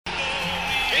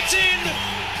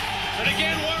And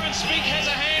again, Warren Spink has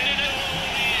a hand in it.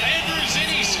 Andrew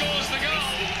Zinni scores the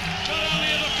goal. Not only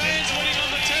are the fans winning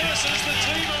on the terraces, the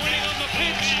team are winning on the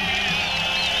pitch.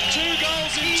 2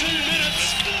 goals in 2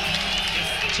 minutes.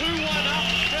 2-1 up,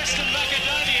 Preston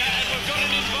Macedonia, and we've got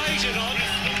an invasion on.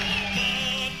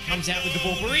 Comes out with the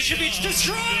ball, Berishevic to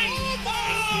strike!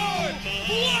 Oh!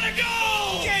 What a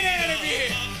goal! Get out of here!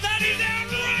 That is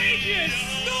outrageous!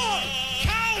 Stop!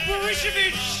 Carl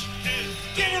Berishevic!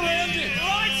 Get around it!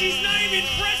 Writes his name in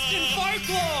Preston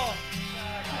folklore!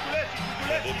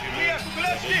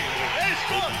 Kukulevski, it's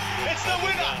good! It's the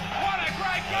winner! What a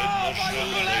great goal by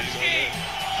Kukulevski!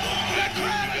 The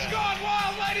crowd has gone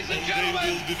wild, ladies and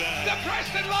gentlemen! The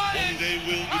Preston Lions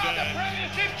are the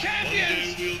Premiership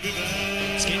champions!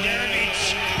 Skinderovic!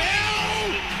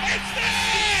 Bell! It's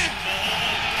there!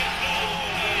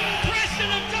 Preston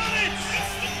have done it!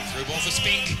 Through ball for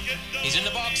Spink. He's in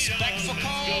the box. Back for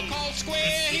Cole. Cole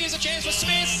square. Here's a chance for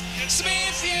Smith.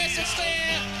 Smith, yes, it's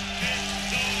there.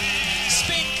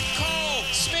 Spink, Cole,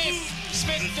 Smith.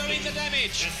 Smith doing the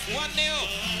damage. 1-0.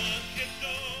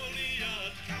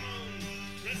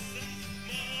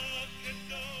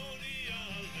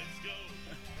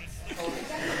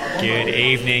 Good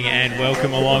evening and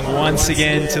welcome along once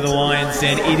again to the Lions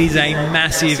Den. It is a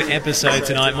massive episode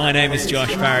tonight. My name is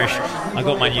Josh Parrish. I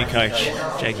got my new coach,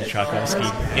 Jakey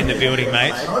Petkovski, in the building,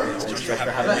 mate.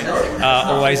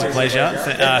 Always a pleasure.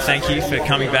 Thank you for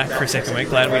coming back for a second week.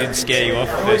 Glad we didn't scare you off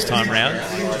the first time round.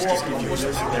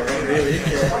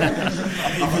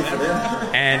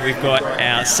 And we've got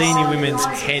our senior women's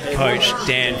head coach,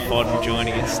 Dan Foden,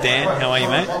 joining us. Dan, how are you,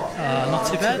 mate? Not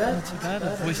too bad, not too bad.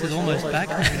 The voice is almost back.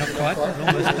 Maybe not quite, but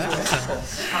almost back.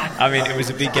 So. I mean, it was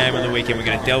a big game on the weekend. We're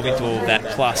going to delve into all of that,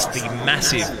 plus the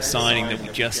massive signing that we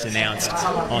just announced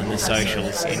on the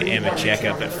socials in Emma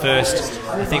Checker. But first,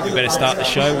 I think we better start the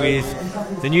show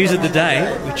with the news of the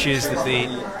day, which is that the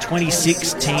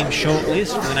 26-team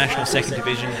shortlist for the National Second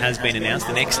Division has been announced,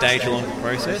 the next stage along the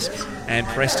process, and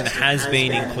Preston has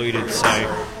been included.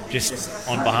 So just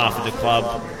on behalf of the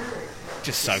club,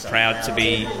 just so proud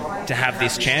to have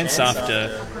this chance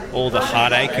after all the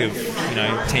heartache of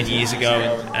 10 years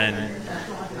ago and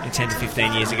 10 to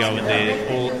 15 years ago,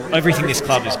 and everything this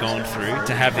club has gone through,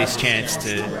 to have this chance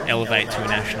to elevate to a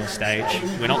national stage.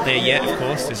 We're not there yet, of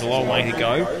course. There's a long way to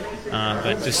go,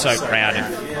 but just so proud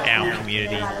of our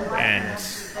community. And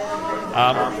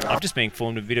I've just been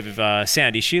informed of a bit of a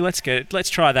sound issue. Let's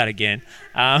try that again.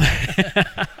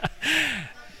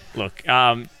 Look.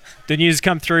 The news has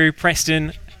come through.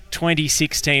 Preston,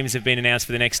 26 teams have been announced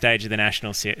for the next stage of the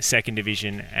National Second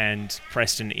Division, and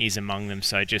Preston is among them.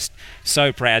 So just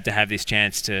so proud to have this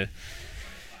chance to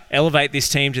elevate this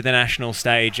team to the national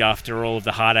stage after all of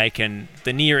the heartache and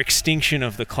the near extinction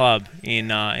of the club in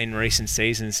recent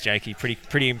seasons. Jakey,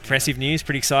 pretty impressive news,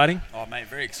 pretty exciting. Oh, mate,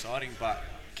 very exciting. But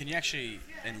can you actually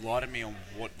enlighten me on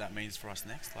what that means for us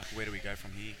next? Like, where do we go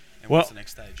from here, and what's the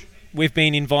next stage? We've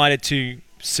been invited to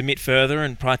submit further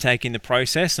and partake in the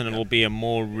process, and it'll be a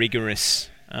more rigorous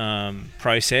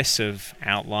process of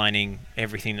outlining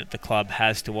everything that the club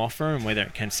has to offer and whether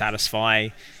it can satisfy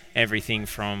everything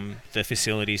from the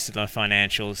facilities to the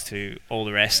financials to all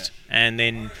the rest. And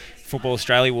then Football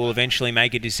Australia will eventually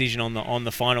make a decision on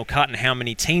the final cut and how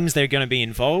many teams they're going to be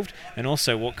involved, and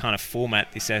also what kind of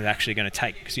format this is actually going to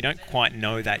take, because you don't quite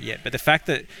know that yet. But the fact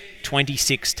that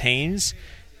 26 teams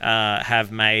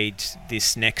have made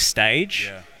this next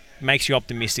stage makes you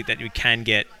optimistic that we can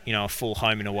get a full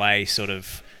home and away sort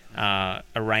of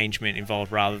arrangement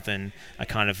involved, rather than a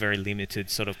kind of very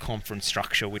limited sort of conference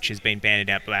structure which has been bandied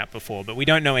about before. But we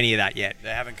don't know any of that yet. They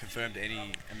haven't confirmed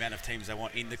any amount of teams they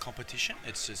want in the competition.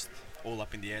 It's just all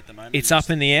up in the air at the moment. It's up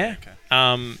in the air. Okay.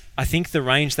 I think the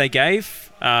range they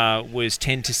gave was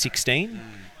 10 to 16.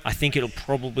 I think it'll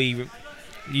probably,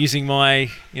 using my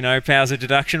powers of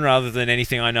deduction rather than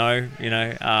anything I know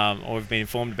or have been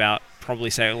informed about, probably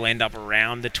say it'll end up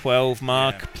around the 12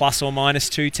 mark, plus or minus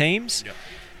 2 teams.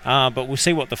 But we'll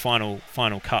see what the final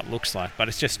cut looks like. But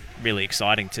it's just really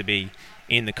exciting to be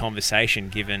in the conversation,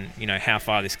 given how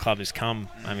far this club has come.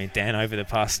 I mean, Dan, over the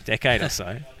past decade or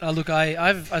so. Look,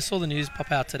 I saw the news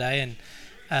pop out today, and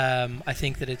I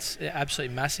think that it's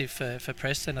absolutely massive for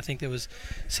Preston. I think there was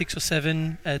 6 or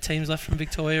 7 teams left from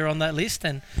Victoria on that list,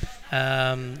 and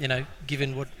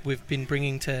given what we've been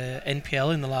bringing to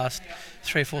NPL in the last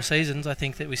 3 or 4 seasons, I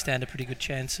think that we stand a pretty good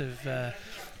chance of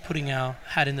putting our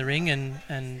hat in the ring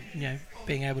and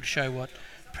being able to show what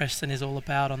Preston is all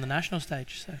about on the national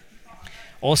stage. So.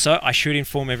 Also, I should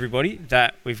inform everybody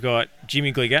that we've got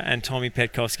Jimmy Gligga and Tommy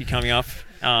Petkovski coming up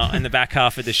in the back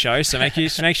half of the show. So make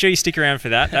sure you stick around for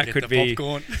that. That could be,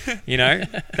 popcorn.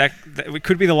 that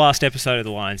could be the last episode of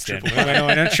the Lions Den.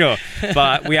 We're not sure,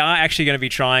 but we are actually going to be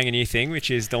trying a new thing, which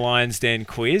is the Lions Den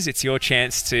quiz. It's your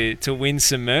chance to win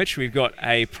some merch. We've got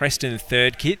a Preston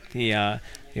third kit, the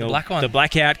black one, the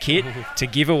blackout kit to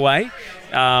give away.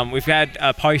 We've had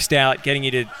a post out getting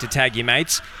you to tag your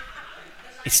mates.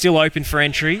 It's still open for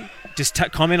entry. Just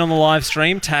comment on the live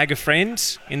stream, tag a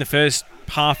friend in the first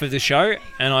half of the show,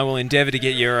 and I will endeavour to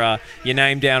get your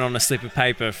name down on a slip of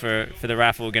paper for the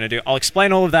raffle we're going to do. I'll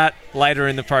explain all of that later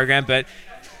in the program, but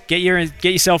get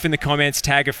yourself in the comments,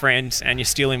 tag a friend, and you're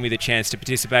still in with a chance to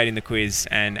participate in the quiz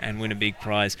and win a big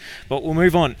prize. But we'll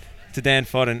move on to Dan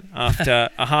Foden after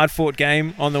a hard-fought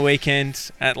game on the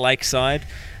weekend at Lakeside.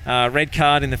 Red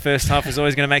card in the first half is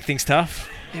always going to make things tough.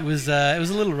 It was a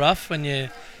little rough when you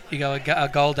go a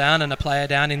goal down and a player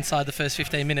down inside the first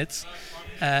 15 minutes.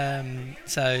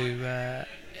 So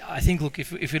I think, look,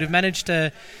 if we'd have managed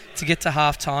to get to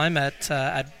half time at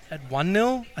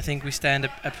 1-0, I think we stand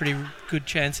a pretty good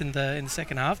chance in the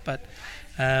second half. But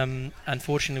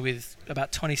unfortunately, with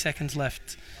about 20 seconds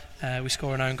left, we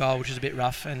score an own goal, which is a bit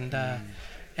rough, and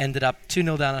ended up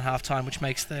 2-0 down at half time, which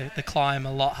makes the climb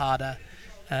a lot harder.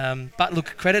 But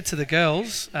look, credit to the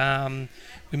girls.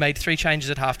 We made 3 changes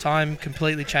at half time,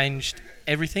 completely changed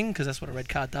everything, because that's what a red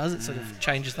card does. It sort of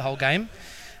changes the whole game.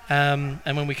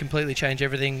 And when we completely change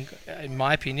everything, in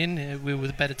my opinion, we were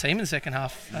the better team in the second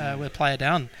half. We're player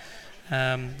down.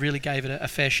 Really gave it a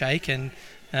fair shake, and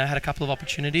had a couple of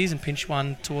opportunities and pinched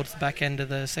one towards the back end of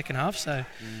the second half. So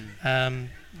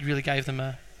really gave them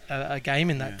a game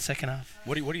in that second half.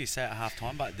 What do you say at half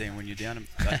time back then when you're down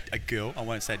a girl? I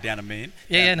won't say down a man.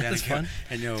 Yeah, no, that's fine.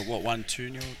 And you're what,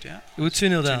 1-2-0 down? We were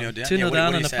 2-0 down. 2-0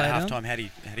 down and a player down. At half time, how do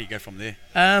you go from there?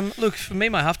 Look, for me,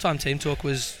 my halftime team talk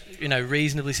was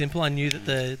reasonably simple. I knew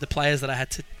that the players that I had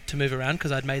to move around,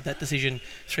 because I'd made that decision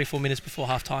 3-4 minutes before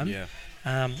half time. Yeah.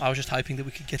 I was just hoping that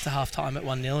we could get to half time at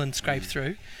 1-0 and scrape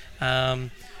through.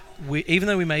 Even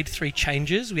though we made 3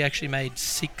 changes, we actually made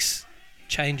 6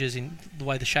 changes in the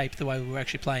way the way we were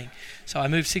actually playing. So I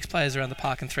moved 6 players around the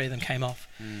park and 3 of them came off.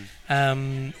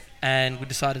 And we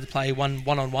decided to play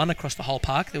one-on-one across the whole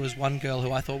park. There was one girl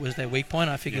who I thought was their weak point.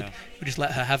 I figured we'd just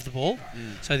let her have the ball.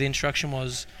 So the instruction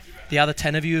was, the other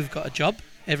 10 of you have got a job.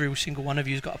 Every single one of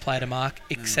you has got a player to mark,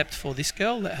 except for this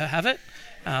girl. Let her have it,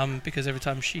 because every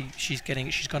time she's getting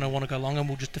it, she's going to want to go long, and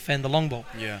we'll just defend the long ball.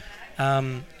 Yeah.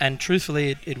 And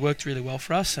truthfully, it worked really well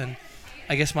for us. And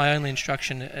I guess my only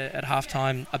instruction at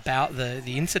halftime about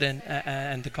the incident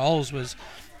and the goals was,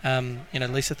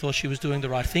 Lisa thought she was doing the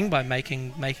right thing by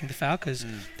making the foul, because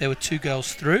there were 2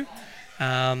 girls through,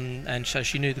 and so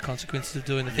she knew the consequences of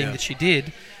doing the thing that she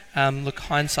did. Look,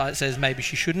 hindsight says maybe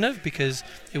she shouldn't have, because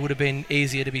it would have been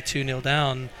easier to be 2-0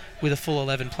 down with a full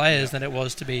 11 players than it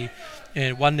was to be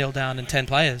 1-0 down and 10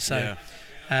 players. So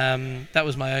that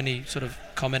was my only sort of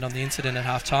comment on the incident at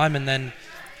half time. And then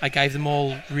I gave them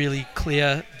all really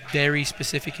clear, very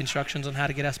specific instructions on how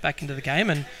to get us back into the game,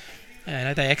 and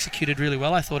they executed really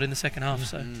well, I thought, in the second half.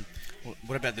 So,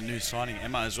 what about the new signing,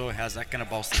 Emma, as well? How's that going to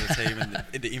bolster the team and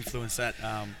the influence that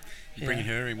bringing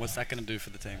her in? What's that going to do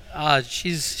for the team?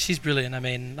 She's brilliant. I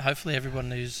mean, hopefully everyone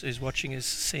who's watching has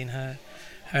seen her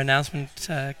announcement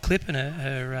clip and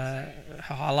her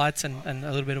highlights and a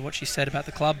little bit of what she said about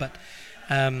the club. But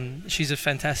she's a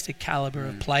fantastic calibre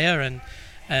of player, and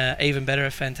even better,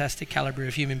 a fantastic calibre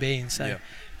of human being. So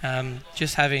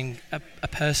just having a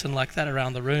person like that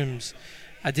around the rooms.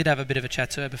 I did have a bit of a chat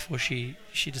to her before she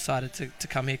decided to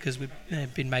come here, because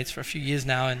we've been mates for a few years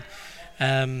now,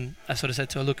 and I sort of said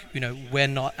to her, look, we're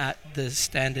not at the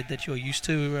standard that you're used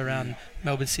to around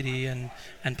Melbourne City and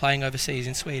playing overseas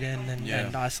in Sweden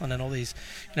and Iceland and all these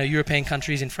European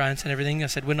countries, in France and everything. I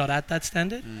said, we're not at that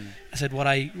standard. I said, what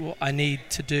I need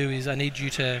to do is I need you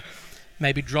to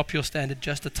maybe drop your standard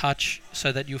just a touch,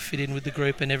 so that you'll fit in with the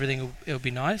group and everything will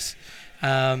be nice,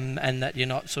 and that you're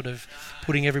not sort of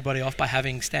putting everybody off by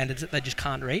having standards that they just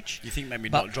can't reach. You think maybe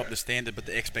not drop the standard, but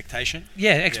the expectation?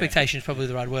 Yeah, expectation is probably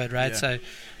the right word, right?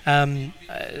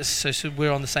 Yeah. So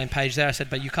we're on the same page there. I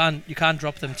said, but you can't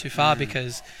drop them too far,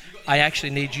 because I actually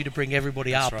need you to bring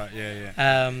everybody up. That's right,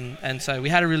 yeah. And so we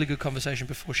had a really good conversation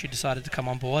before she decided to come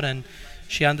on board, and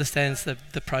she understands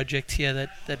the project here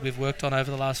that we've worked on over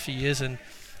the last few years, and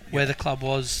where the club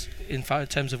was in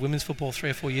terms of women's football 3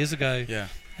 or 4 years ago,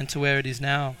 and to where it is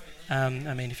now. I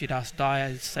mean, if you'd ask Di,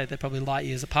 I'd say they're probably light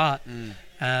years apart.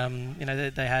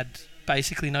 They had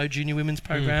basically no junior women's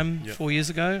program 4 years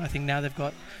ago. I think now they've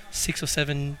got 6 or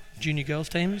 7 junior girls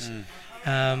teams.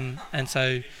 And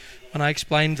so when I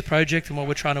explained the project and what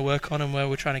we're trying to work on and where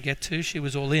we're trying to get to, she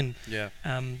was all in. Yeah.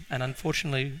 And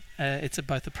unfortunately, it's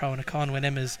both a pro and a con. When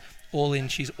Emma's all in,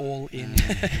 she's all in.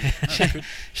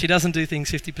 She doesn't do things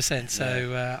 50%.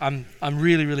 So I'm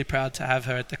really, really proud to have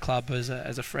her at the club as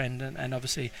a friend, and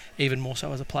obviously even more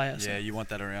so as a player. Yeah, you want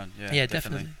that around. Yeah,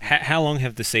 definitely. How long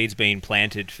have the seeds been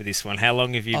planted for this one? How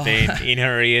long have you been in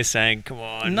her ear saying, come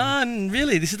on? None,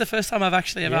 really. This is the first time I've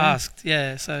actually ever asked.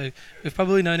 Yeah, so we've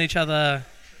probably known each other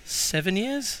 7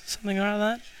 years, something around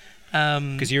that.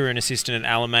 Because you were an assistant at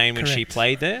Alamein when she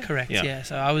played there? Correct, yeah.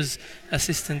 So I was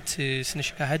assistant to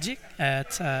Sinishka Hadjic at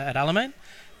Alamein,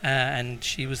 and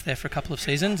she was there for a couple of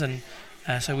seasons, and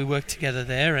so we worked together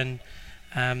there. And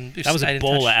that was a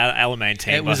baller Alamein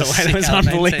team, by the way. That was an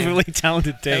unbelievably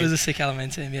talented team. It was a sick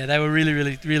Alamein team, yeah. They were really,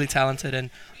 really, really talented. And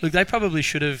look, they probably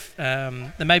should have,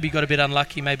 they maybe got a bit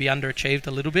unlucky, maybe underachieved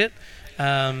a little bit.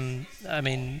 I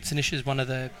mean, Sinish is one of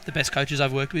the best coaches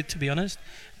I've worked with, to be honest.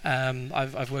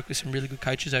 I've worked with some really good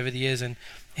coaches over the years, and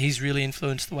he's really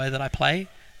influenced the way that I play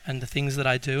and the things that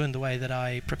I do and the way that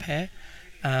I prepare.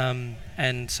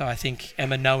 And so I think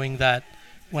Emma, knowing that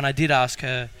when I did ask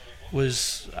her,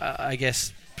 was, I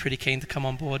guess, pretty keen to come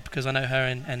on board, because I know her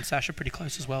and Sasha pretty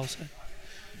close as well. So.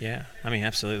 Yeah, I mean,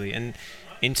 absolutely. And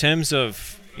in terms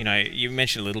of, you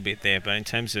mentioned a little bit there, but in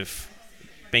terms of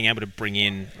being able to bring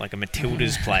in like a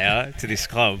Matildas player to this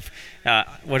club,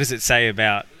 what does it say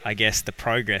about, I guess, the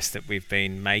progress that we've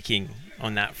been making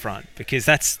on that front? Because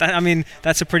that's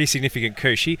a pretty significant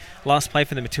coup. She last played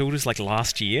for the Matildas like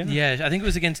last year. Yeah, I think it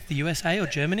was against the USA or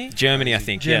Germany. Germany, I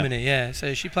think. Germany, yeah.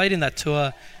 So she played in that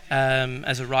tour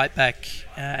as a right back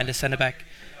and a centre back.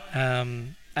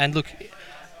 And look,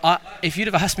 if you'd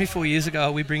have asked me 4 years ago,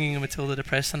 are we bringing a Matilda to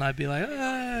Preston, I'd be like,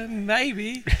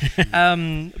 maybe.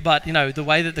 But, the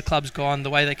way that the club's gone, the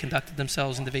way they conducted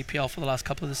themselves in the VPL for the last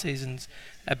couple of the seasons,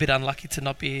 a bit unlucky to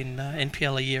not be in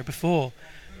NPL a year before,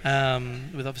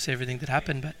 with obviously everything that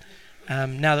happened. But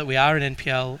now that we are in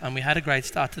NPL and we had a great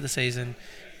start to the season,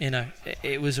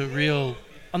 it was a real...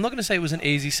 I'm not going to say it was an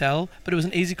easy sell, but it was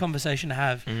an easy conversation to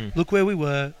have. Look where we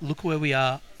were, look where we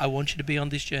are. I want you to be on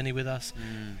this journey with us.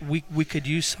 We could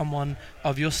use someone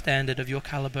of your standard, of your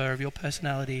caliber, of your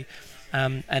personality,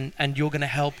 and you're going to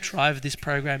help drive this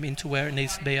program into where it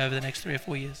needs to be over the next 3 or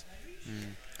 4 years.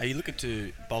 Are you looking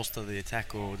to bolster the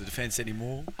attack or the defence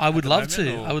anymore? I would love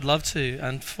to.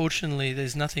 Unfortunately,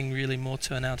 there's nothing really more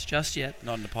to announce just yet.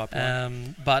 Not in the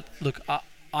pipeline. But look,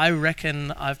 I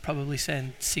reckon I've probably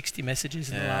sent 60 messages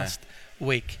in the last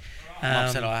week. I'm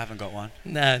upset I haven't got one.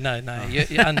 No.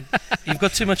 You've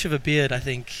got too much of a beard, I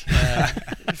think,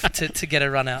 to get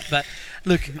a run out. But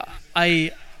look,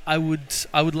 I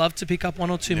would love to pick up 1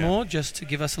 or 2 more just to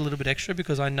give us a little bit extra,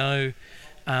 because I know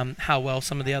how well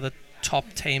some of the other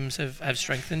top teams have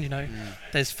strengthened.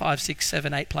 There's 5, 6,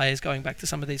 7, 8 players going back to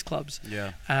some of these clubs.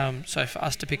 So for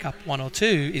us to pick up 1 or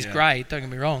 2 is great, don't get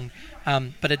me wrong,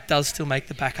 but it does still make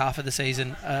the back half of the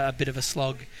season a bit of a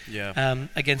slog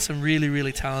against some really,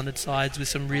 really talented sides with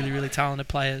some really, really talented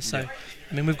players. So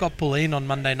I mean, we've got Bulleen on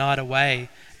Monday night away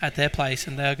at their place,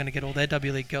 and they're going to get all their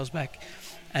W League girls back,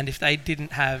 and if they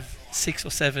didn't have 6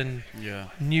 or 7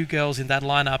 new girls in that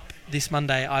lineup this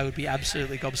Monday, I would be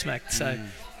absolutely gobsmacked. So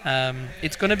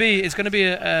it's going to be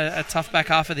a tough back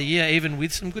half of the year, even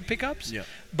with some good pickups.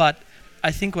 But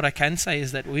I think what I can say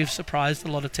is that we've surprised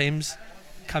a lot of teams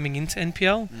coming into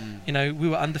NPL. We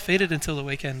were undefeated until the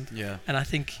weekend, and I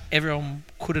think everyone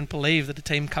couldn't believe that a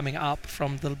team coming up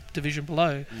from the division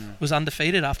below was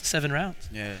undefeated after 7 rounds.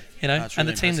 And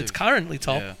the team that's currently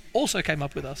top also came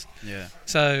up with us.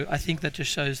 So I think that just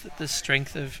shows that the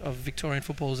strength of Victorian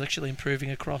football is actually improving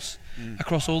across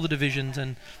all the divisions.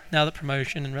 And now that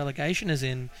promotion and relegation is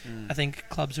in, I think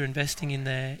clubs are investing in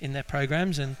their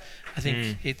programs, and I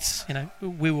think it's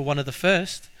we were one of the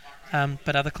first.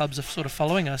 But other clubs are sort of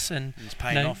following us, and it's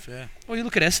paying off. Well, you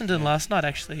look at Essendon last night,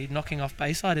 actually knocking off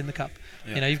Bayside in the cup.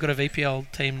 You've got a VPL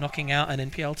team knocking out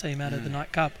an NPL team out of the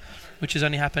night cup, which has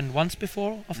only happened once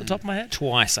before, off the top of my head.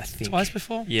 Twice, I think. Twice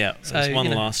before. Yeah, there was one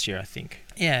last year, I think.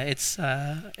 Yeah,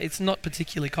 it's not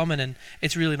particularly common, and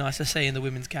it's really nice to see in the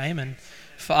women's game. And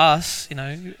for us,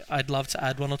 I'd love to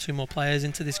add 1 or 2 more players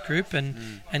into this group and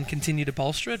continue to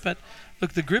bolster it. But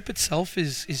look, the group itself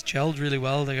is gelled really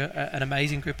well. They're an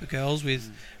amazing group of girls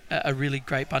with a really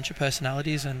great bunch of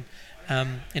personalities, and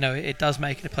it does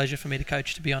make it a pleasure for me to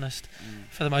coach, to be honest,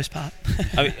 for the most part.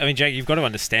 I mean, Jake, you've got to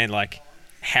understand, like,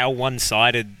 how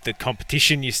one-sided the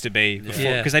competition used to be before,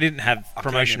 Yeah. because they didn't have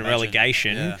promotion and imagine.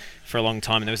 relegation Yeah. for a long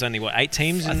time, and there was only 8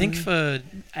 teams. I think for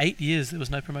 8 years there was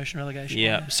no promotion relegation.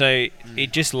 Yeah, so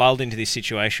it just lulled into this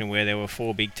situation where there were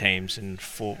 4 big teams and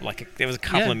 4 there was a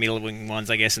couple Yeah. of middling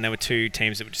ones, I guess, and there were 2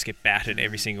 teams that would just get battered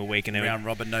every single week, and they Round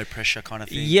robin, no pressure kind of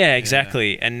thing. yeah,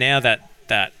 exactly. And now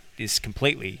that is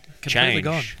completely changed,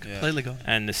 gone. Yeah. Completely gone.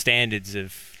 and the standards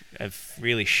have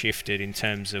really shifted in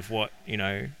terms of what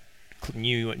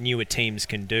newer teams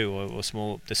can do, or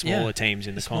the smaller teams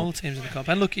in the smaller comp. teams in the comp.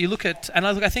 And look,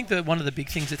 I think that one of the big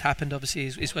things that happened obviously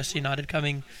is Western United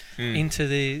coming into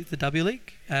the W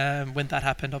League. When that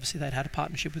happened, obviously they'd had a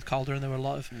partnership with Calder, and there were a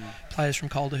lot of players from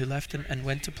Calder who left and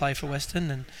went to play for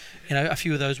Western, and a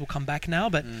few of those will come back now.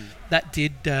 But that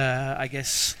did, I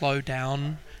guess, slow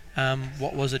down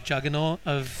what was a juggernaut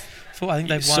of. I think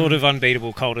they've won Sort of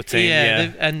unbeatable Calder team.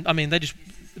 Yeah. And I mean they just.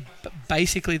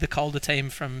 Basically, the Calder team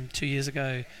from 2 years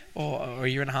ago or a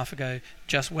year and a half ago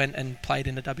just went and played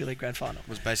in the W League Grand Final. It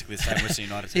was basically the same Western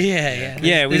United team.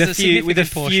 Yeah. With a few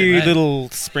portion, right? little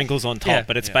sprinkles on top, Yeah.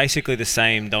 but it's basically the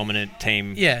same dominant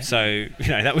team. Yeah. So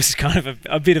that was kind of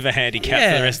a bit of a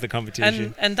handicap for the rest of the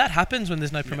competition. And that happens when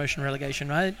there's no promotion relegation,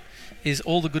 right? Is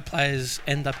all the good players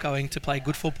end up going to play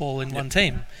good football in one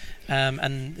team.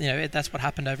 And that's what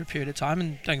happened over a period of time.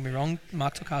 And don't get me wrong,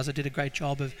 Mark Tokaza did a great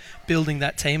job of building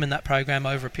that team and that program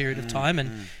over a period of time.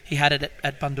 And he had it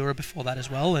at Bandura before that as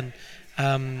well. And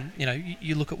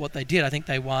you look at what they did. I think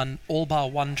they won all bar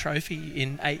one trophy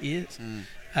in 8 years.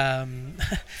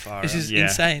 This is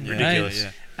insane, ridiculous.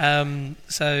 Right?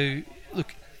 So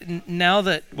look. Now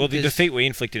that the defeat we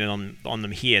inflicted on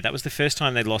them here, that was the first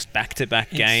time they'd lost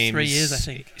back-to-back games 3 years, I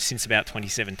think, since about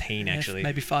 2017 actually.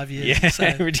 Maybe 5 years. Yeah,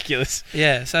 so, ridiculous.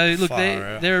 Yeah, so look,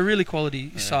 they're a really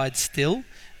quality side still,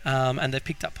 and they've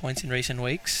picked up points in recent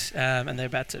weeks, and they're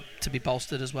about to be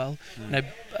bolstered as well.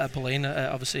 Pauline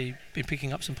obviously been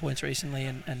picking up some points recently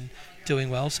and doing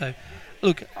well. So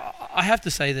look, I have to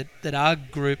say that our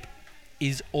group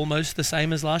is almost the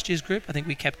same as last year's group. I think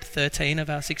we kept 13 of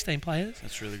our 16 players.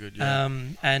 That's really good, yeah.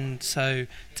 And so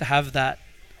to have that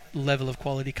level of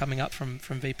quality coming up from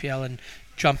VPL and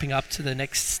jumping up to the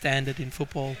next standard in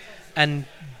football and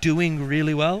doing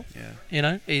really well,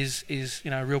 is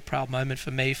a real proud moment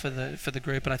for me, for the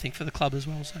group, and I think for the club as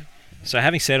well. So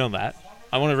having said all that,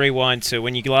 I want to rewind to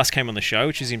when you last came on the show,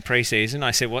 which is in pre-season. I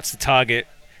said, what's the target?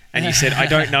 And you said, I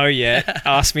don't know yet.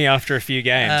 Ask me after a few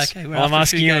games. Okay, well, I'm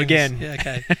asking you again. Yeah,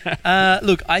 okay.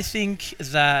 Look, I think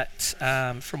that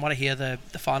from what I hear, the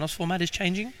finals format is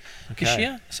changing this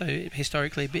year. So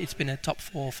historically, it's been a top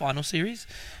 4 final series.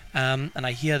 And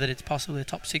I hear that it's possibly a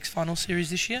top 6 final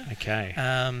series this year. Okay.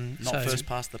 Not first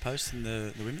past the post in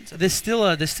the women's? There's still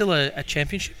a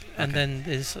championship, and then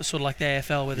there's sort of like the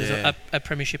AFL where there's a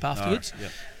premiership afterwards.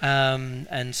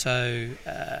 And so...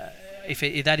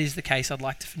 If that is the case, I'd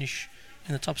like to finish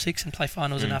in the top 6 and play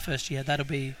finals in our first year. That'll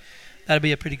be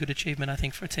a pretty good achievement, I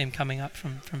think, for a team coming up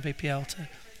from VPL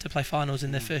to play finals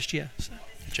in their first year. So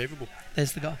achievable.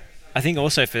 There's the goal. I think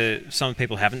also for some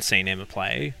people who haven't seen Emma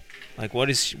play, like what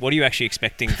are you actually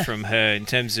expecting from her in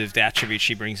terms of the attributes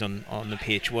she brings on the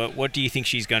pitch? What do you think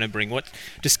she's going to bring?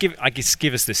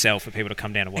 Give us the sell for people to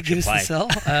come down and watch her play. Give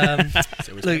us the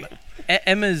sell. Look,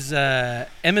 Emma's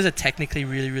a technically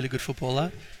really, really good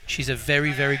footballer. She's a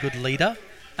very, very good leader,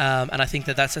 and I think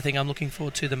that's the thing I'm looking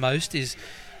forward to the most. Is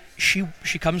she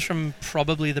comes from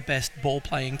probably the best ball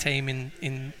playing team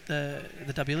in the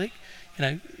W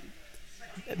League.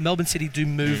 Melbourne City do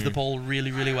move the ball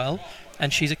really, really well,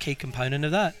 and she's a key component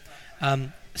of that.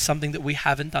 Something that we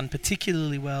haven't done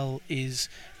particularly well is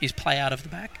play out of the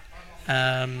back.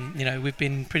 We've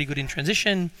been pretty good in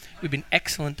transition. We've been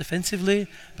excellent defensively,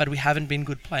 but we haven't been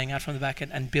good playing out from the back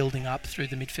and building up through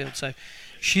the midfield. So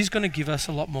she's going to give us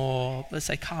a lot more, let's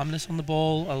say, calmness on the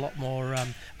ball, a lot more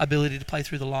ability to play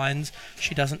through the lines.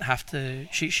 She doesn't have to...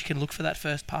 She can look for that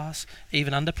first pass,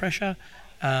 even under pressure.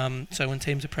 So when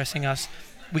teams are pressing us,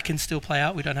 we can still play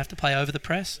out. We don't have to play over the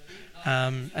press.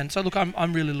 And so, look,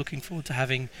 I'm really looking forward to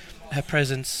having her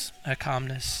presence, her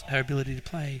calmness, her ability to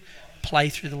play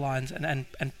through the lines and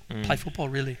play football,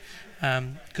 really.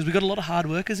 Because we've got a lot of hard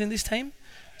workers in this team.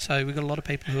 So we've got a lot of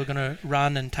people who are going to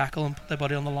run and tackle and put their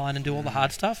body on the line and do all the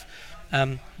hard stuff.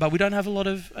 But we don't have a lot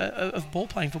of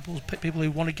ball-playing football, people who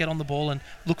want to get on the ball and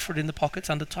look for it in the pockets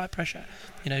under tight pressure.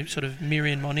 Sort of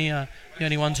Miri and Moni are the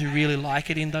only ones who really like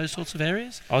it in those sorts of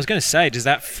areas. I was going to say, does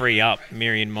that free up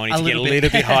Miri and Moni to get a little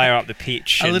bit higher up the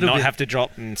pitch and not have to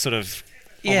drop and sort of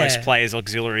almost play as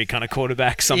auxiliary kind of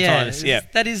quarterback sometimes. Yeah,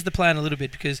 that is the plan a little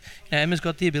bit, because Emma's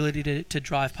got the ability to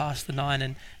drive past the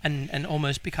 9 and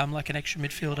almost become like an extra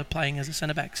midfielder playing as a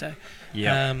centre back. So,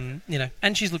 and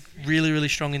she's looked really, really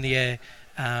strong in the air.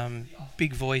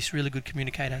 Big voice, really good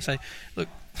communicator. So, look,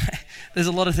 there's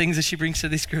a lot of things that she brings to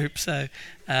this group. So,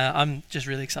 I'm just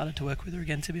really excited to work with her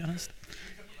again, to be honest.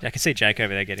 I can see Jake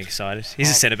over there getting excited. He's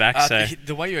a centre back, so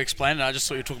the way you explained it, I just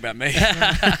thought you were talking about me.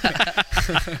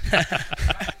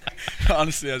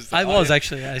 Honestly, I was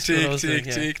actually.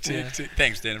 Tick.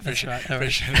 Thanks, Dan. Appreciate it. No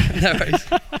worries.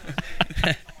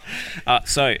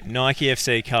 So Nike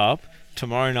FC Cup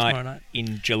tomorrow night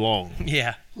in Geelong.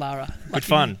 Yeah, Lara. Good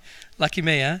fun. Lucky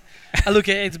me, huh? Look,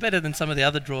 it's better than some of the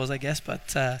other draws, I guess,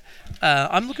 but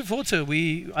I'm looking forward to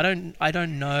it. I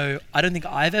don't know. I don't think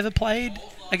I've ever played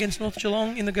against North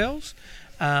Geelong in the girls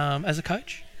as a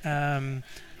coach.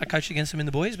 I coached against them in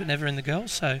the boys, but never in the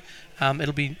girls. So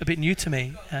it'll be a bit new to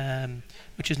me,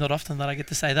 which is not often that I get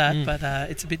to say that, but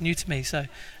it's a bit new to me. So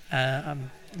I'm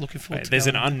looking forward to it. There's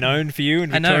an unknown for you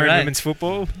in Victorian women's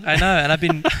football. I know, and I've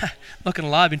been, not going to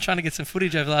lie, I've been trying to get some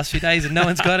footage over the last few days and no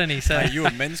one's got any. So you were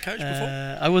a men's coach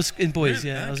before? I was in boys,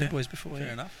 Really? I was in boys before.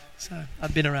 Fair enough. So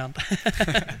I've been around.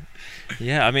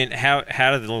 Yeah, I mean, how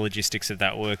do the logistics of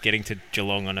that work, getting to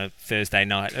Geelong on a Thursday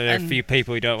night? Are there a few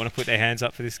people who don't want to put their hands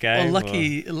up for this game? Well,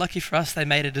 lucky for us, they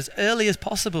made it as early as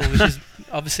possible, which is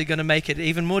obviously going to make it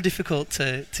even more difficult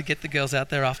to get the girls out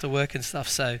there after work and stuff.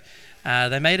 So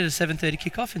they made it a 7:30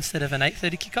 kickoff instead of an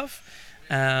 8:30 kickoff,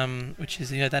 which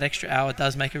is, that extra hour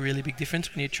does make a really big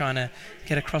difference when you're trying to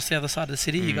get across the other side of the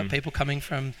city. You've got people coming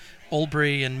from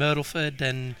Albury and Myrtleford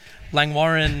and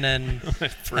Langwarrin, and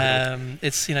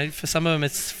it's for some of them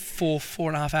it's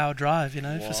 4.5 hour drive,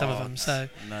 for some of them. So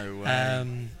no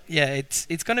way.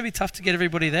 It's going to be tough to get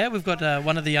everybody there. We've got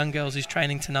one of the young girls who's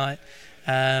training tonight,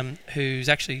 who's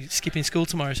actually skipping school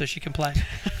tomorrow so she can play.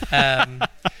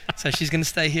 So she's going to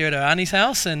stay here at her auntie's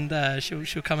house, and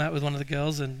she'll come out with one of the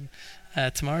girls and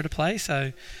tomorrow to play.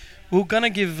 So we're going to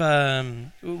give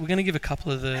a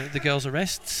couple of the girls a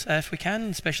rest if we can,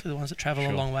 especially the ones that travel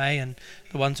a long way and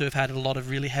the ones who have had a lot of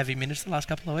really heavy minutes the last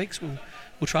couple of weeks.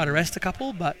 We'll try to rest a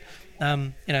couple, but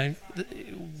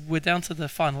we're down to the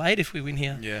final 8 if we win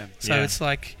here. Yeah. So it's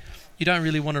like you don't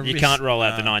really want to. You can't roll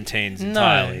out the 19s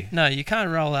entirely. No, you can't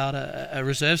roll out a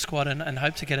reserve squad and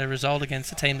hope to get a result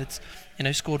against a team that's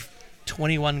scored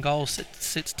 21 goals that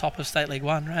sits top of State League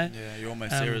 1, right? Yeah, you're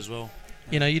almost there as well.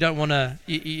 You don't want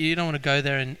to go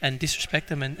there and disrespect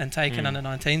them and take an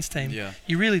under-19s team. Yeah.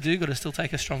 You really do got to still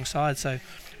take a strong side. So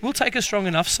we'll take a strong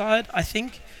enough side, I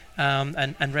think,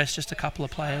 and rest just a couple of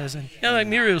players. And like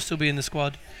Miri will still be in the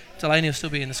squad, Delaney will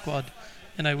still be in the squad.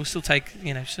 We'll still take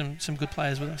some good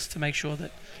players with us to make sure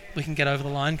that we can get over the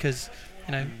line, because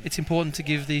it's important to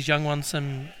give these young ones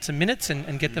some minutes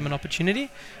and get them an opportunity,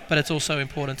 but it's also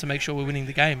important to make sure we're winning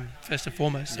the game first and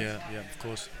foremost. So. Yeah, of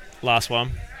course. Last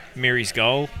one. Miri's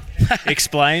goal.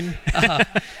 Explain.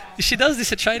 She does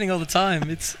this at training all the time.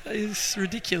 It's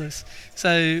ridiculous.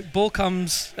 So ball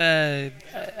comes,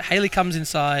 Hayley comes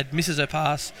inside, misses her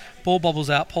pass, ball bobbles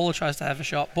out, Paula tries to have a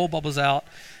shot, ball bobbles out,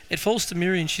 it falls to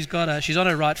Miri, and she's on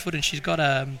her right foot, and she's got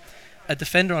a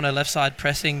defender on her left side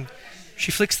pressing.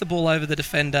 She flicks the ball over the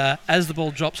defender. As the ball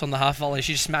drops on the half volley,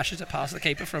 she just smashes it past the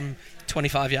keeper from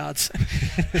 25 yards.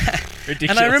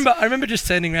 Ridiculous. And I remember just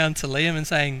turning around to Liam and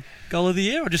saying, goal of the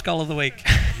year or just goal of the week?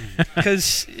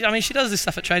 Because, she does this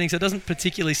stuff at training, so it doesn't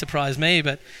particularly surprise me.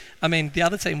 But, the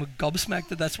other team were gobsmacked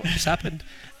that that's what just happened.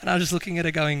 And I was just looking at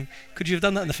her going, could you have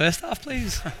done that in the first half,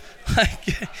 please?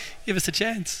 Give us a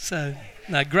chance. So...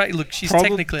 No, great. Look, she's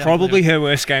technically probably her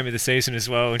worst game of the season as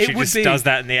well, and she just does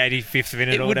that in the 85th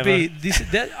minute or whatever.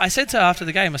 I said to her after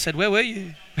the game, I said, where were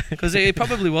you? Because it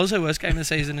probably was her worst game of the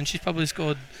season, and she's probably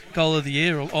scored goal of the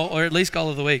year or at least goal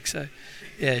of the week. So,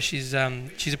 yeah, she's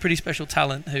a pretty special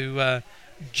talent who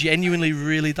genuinely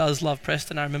really does love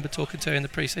Preston. I remember talking to her in the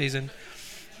pre-season,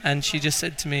 and she just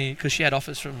said to me, because she had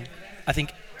offers from, I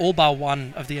think, all bar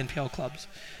one of the NPL clubs,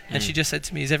 and she just said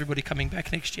to me, is everybody coming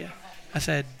back next year? I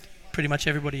said, pretty much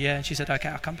everybody, yeah. And she said, okay,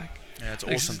 I'll come back. Yeah, it's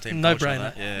awesome team. No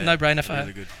brainer. No brainer for really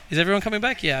her. Good. Is everyone coming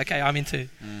back? Yeah, okay, I'm in too.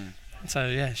 So,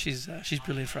 yeah, she's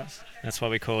brilliant for us. That's why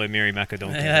we call her Miri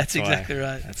Macadonk. Yeah, that's exactly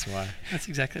right. That's why. That's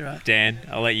exactly right. Dan,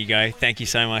 I'll let you go. Thank you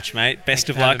so much, mate. Best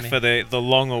of luck for the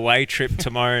long away trip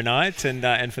tomorrow night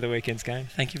and for the weekend's game.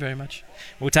 Thank you very much.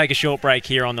 We'll take a short break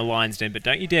here on the Lions Den, but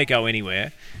don't you dare go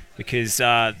anywhere, because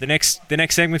the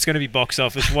next segment's going to be box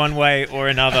office one way or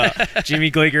another. Jimmy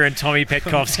Gligga and Tommy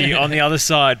Petkovski on the other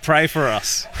side. Pray for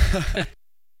us.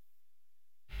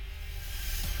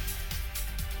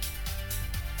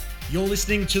 You're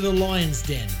listening to The Lions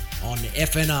Den on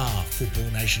FNR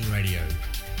Football Nation Radio.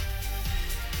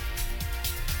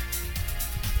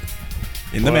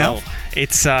 In the mouth.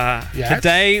 It's the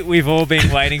day we've all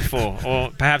been waiting for,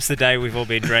 or perhaps the day we've all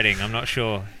been dreading. I'm not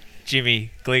sure.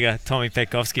 Jimmy Gligga, Tommy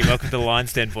Petkovski, welcome to the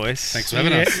Lion's Den, boys. Thanks for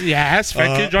having us. Yes,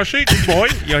 thank you, Joshy. Good boy.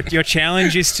 Your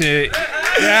challenge is to...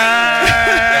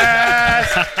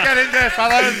 Yes! Get in there,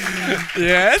 fellas.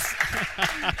 Yes.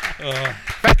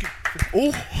 Thank you.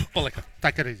 Oh,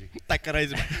 Take it easy. take it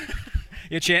easy.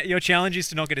 Your challenge is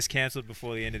to not get us cancelled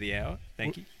before the end of the hour.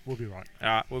 Thank you. We'll be right. All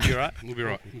right, we'll be right. We'll be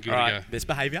right. We'll give All it right. a go. Best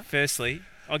behaviour. Firstly,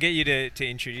 I'll get you to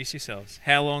introduce yourselves.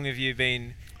 How long have you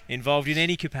been involved in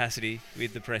any capacity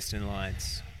with the Preston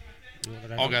Lions?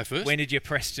 I'll go first. When did your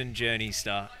Preston journey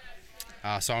start?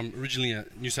 So I'm originally a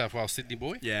New South Wales Sydney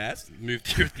boy. Yes. Moved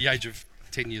here at the age of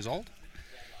 10 years old.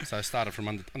 So I started from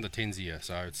under 10s here.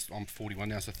 So I'm 41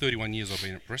 now. So 31 years I've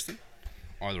been at Preston.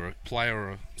 Either a player or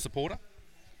a supporter.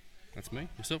 That's me.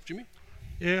 Yourself, Jimmy?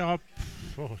 Yeah,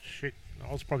 oh shit.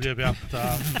 I was probably about.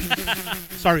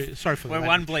 Sorry for the We're language.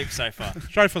 one bleep so far.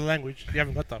 Sorry for the language. You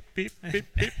haven't got the beep, beep,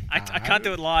 beep. I can't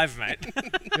do it live, mate.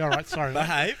 You're all right. Sorry. mate.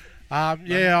 Behave.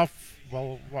 Yeah,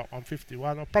 I'm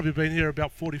 51. I've probably been here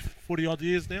about 40 odd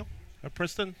years now at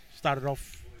Preston. Started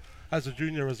off as a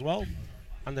junior as well,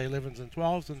 under 11s and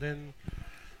 12s, and then,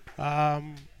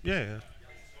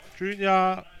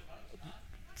 junior,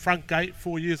 front gate,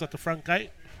 4 years at the front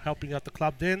gate, helping out the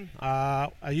club then.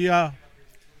 A year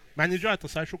manager at the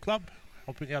social club,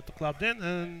 helping out the club then,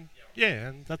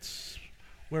 and that's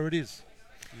where it is.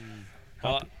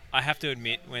 Well, I have to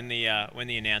admit, when the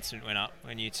announcement went up,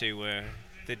 when you two were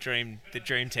the dream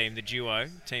team, the duo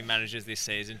team managers this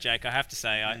season, Jake, I have to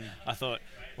say, I thought,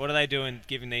 what are they doing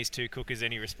giving these two cookers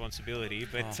any responsibility?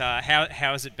 But how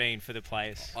has it been for the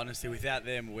players? Honestly, without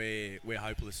them, we're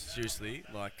hopeless. Seriously,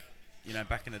 like, you know,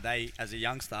 back in the day, as a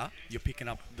youngster, you're picking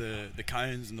up the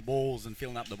cones and the balls and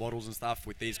filling up the bottles and stuff.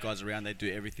 With these guys around, they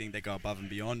do everything. They go above and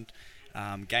beyond.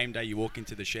 Game day, you walk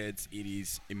into the sheds, it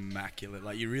is immaculate.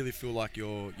 Like, you really feel like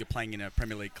you're playing in a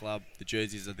Premier League club. The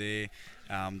jerseys are there,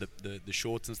 the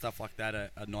shorts and stuff like that are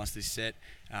nicely set.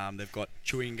 They've got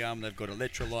chewing gum, they've got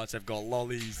electrolytes, they've got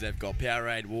lollies, they've got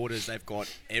Powerade waters, they've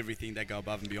got everything. They go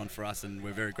above and beyond for us, and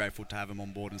we're very grateful to have them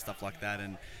on board and stuff like that.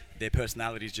 And their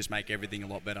personalities just make everything a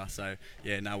lot better. So,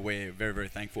 yeah, no, we're very, very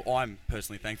thankful. I'm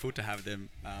personally thankful to have them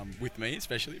with me,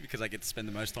 especially because I get to spend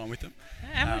the most time with them.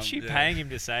 How much are you paying him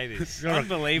to say this?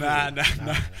 Unbelievable.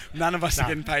 No. None of us are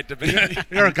getting paid to be here.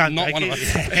 You're a gun. Not one of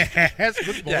us. Yes,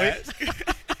 good boy.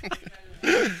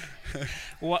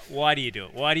 Why do you do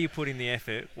it? Why do you put in the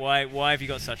effort? Why have you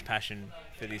got such passion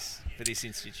for this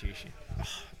institution?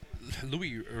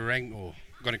 Louis rang or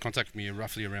got in contact with me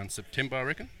roughly around September, I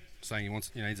reckon, saying he wants,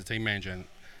 he's a team manager, and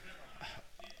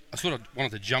I sort of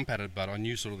wanted to jump at it, but I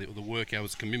knew sort of the work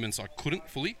hours commitments I couldn't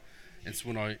fully. And so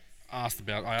when I asked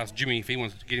Jimmy if he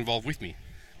wanted to get involved with me,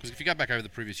 because if you go back over the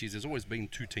previous years, there's always been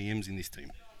two TMs in this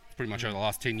team. Pretty much over the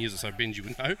last 10 years or so, Benji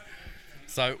would know.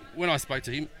 So when I spoke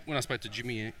to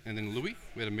Jimmy and then Louis,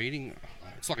 we had a meeting.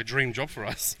 It's like a dream job for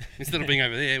us. Instead of being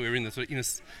over there, we're in the sort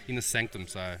of inner sanctum.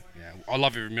 So yeah, I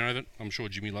love every minute of it. I'm sure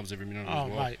Jimmy loves every minute of it as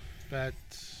well. Oh, mate, but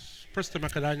Preston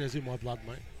Macedonia's in my blood,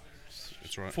 mate.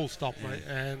 That's right. Full stop, mate.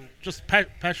 And just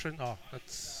passion. Oh,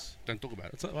 that's. Don't talk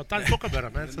about it. Don't talk about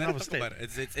it, man. It's another step.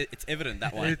 It's evident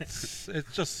that way. It's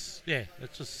just.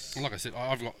 And like I said,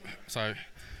 I've got so.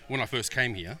 When I first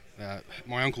came here,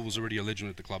 my uncle was already a legend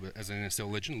at the club as an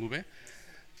NSL legend, Lube.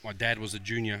 My dad was a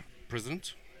junior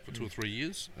president for 2 or 3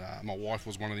 years. My wife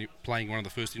was playing one of the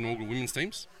first inaugural women's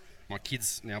teams. My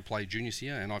kids now play juniors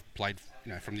here, and I've played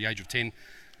from the age of 10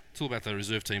 till about the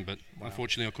reserve team. But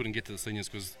unfortunately, I couldn't get to the seniors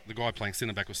because the guy playing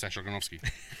centre back was Sasha Petkovski.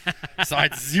 So I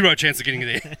had zero chance of getting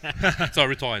there. So I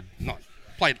retired.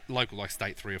 Played local, like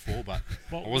state 3 or 4, but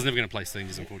I was never going to play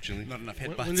seniors, unfortunately. Not enough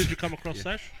headbutts. When did you come across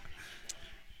Sash?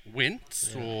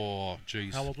 Geez.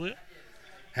 How old were you?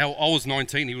 I was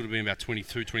 19, he would have been about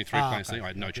 22, 23 playing senior. I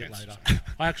had no chance.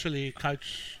 I actually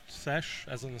coached Sash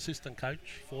as an assistant coach,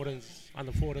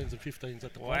 under 14s and 15s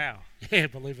at the club. Wow. Yeah,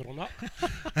 believe it or not.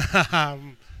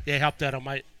 Helped out a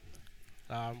mate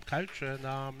coach, and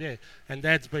and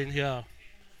Dad's been here.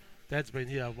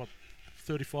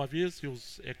 35 years. He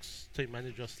was ex-team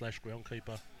manager /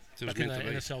 groundkeeper back in the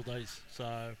NSL days.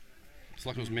 So it's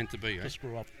like it was meant to be. Just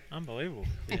grew up. Unbelievable.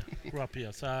 Yeah, grew up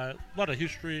here. So a lot of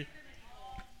history.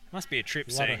 Must be a trip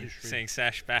seeing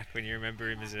Sash back when you remember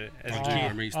him as a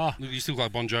kid. You still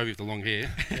got Bon Jovi with the long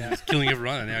hair. Yeah. He's killing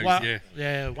everyone, and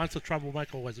now once a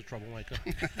troublemaker, always a troublemaker.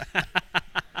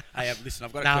 Hey, listen,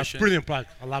 I've got a Nah, question. brilliant bloke.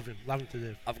 I love him to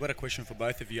death. I've got a question for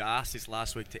both of you. I asked this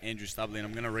last week to Andrew Stubley, and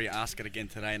I'm going to re-ask it again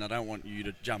today, and I don't want you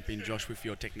to jump in, Josh, with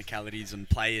your technicalities and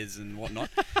players and whatnot.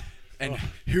 And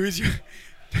who is your...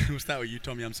 We'll start with you,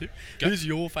 Tom Yumsu. Who's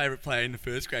your favourite player in the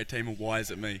first grade team, and why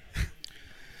is it me?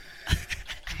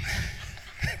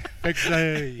 Why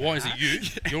is it you?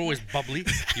 You're always bubbly.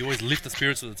 You always lift the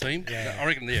spirits of the team. Yeah. I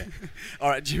reckon, yeah. All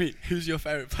right, Jimmy, who's your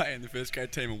favourite player in the first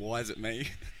grade team, and why is it me?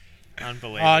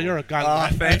 Unbelievable. Oh, you're a gun. Oh,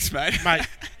 mate. thanks, mate. Mate,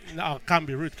 no, I can't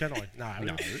be rude, can I?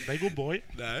 No. Be a good boy.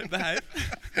 No, behave.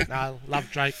 No, love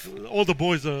Jake. All the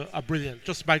boys are brilliant.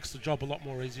 Just makes the job a lot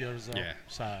more easier as well. Yeah.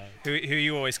 So, Who are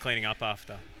you always cleaning up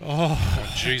after? Oh,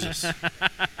 Jesus.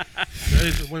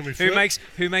 when we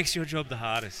Who makes your job the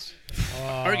hardest?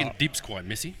 I reckon Dib's quite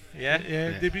messy. Yeah?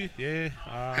 Yeah, Dibby. Yeah.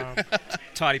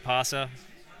 Tidy passer,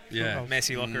 Yeah.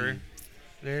 messy locker room.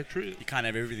 Yeah, true. You can't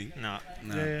have everything. No.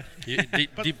 No. Yeah.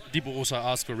 Dib will also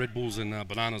ask for Red Bulls and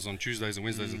bananas on Tuesdays and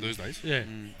Wednesdays and Thursdays. Yeah.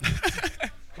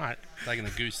 Mate, Taking a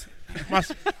goose.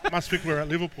 must think we're at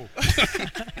Liverpool.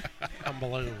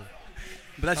 Unbelievable.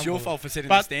 But that's your fault for setting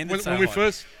But the standard when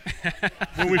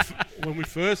we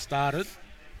first started,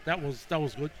 that was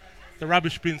good. The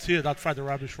rubbish bins here, they'd throw the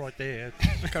rubbish right there.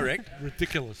 Correct.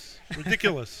 Ridiculous.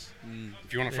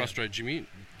 If you want to frustrate Jimmy,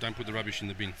 don't put the rubbish in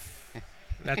the bin.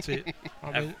 That's it.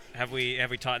 I mean, Have we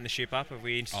tightened the ship up? Have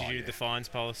we instituted the fines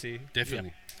policy?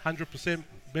 Definitely. 100%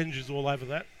 Benji's all over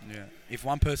that. Yeah. If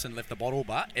one person left the bottle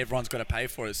butt, everyone's got to pay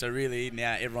for it. So really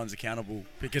now everyone's accountable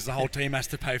because the whole team has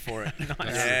to pay for it.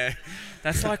 Yeah.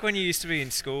 That's like when you used to be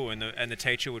in school and the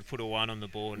teacher would put a 1 on the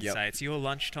board and say, "It's your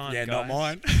lunchtime." Yeah, guys. not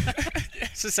mine.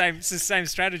 It's the same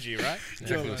strategy, right?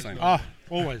 Exactly the same. Oh,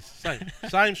 always.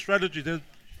 Same strategy. They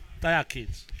are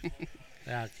kids.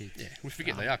 Yeah, we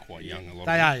forget they are quite young. A lot.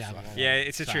 They of are them, young. so. Yeah,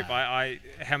 it's a trip. I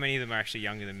how many of them are actually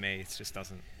younger than me? It just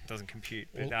doesn't compute.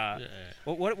 But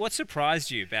what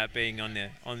surprised you about being on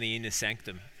the inner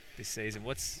sanctum this season?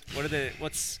 What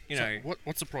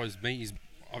surprised me is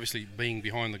obviously being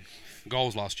behind the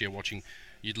goals last year. Watching,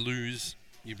 you'd lose,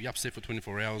 you'd be upset for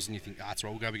 24 hours, and you think, it's right,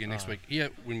 we'll go again next week. Here,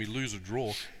 when we lose or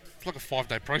draw, it's like a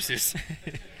 5-day process.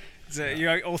 So you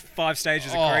know, all 5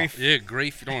 stages of grief. Yeah,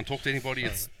 grief. You don't want to talk to anybody.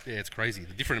 It's crazy.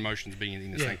 The different emotions being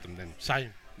in the sanctum. Then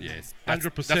Same. yeah,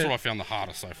 100%. That's what I found the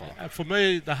hardest so far. For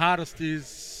me, the hardest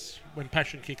is when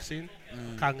passion kicks in.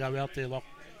 Can't go out there like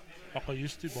I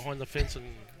used to behind the fence and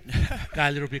go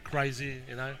a little bit crazy,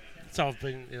 So I've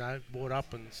been, brought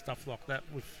up and stuff like that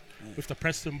with the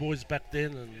Preston boys back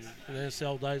then and in the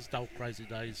NSL days. They were crazy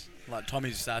days. Like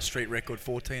Tommy's street record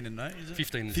 14 and 0, is it?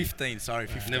 15 and 15, sorry.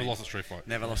 15. Never lost a street fight.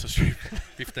 Never lost a street fight.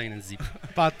 15 and zip.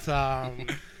 But, but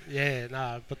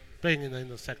being in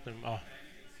the sector,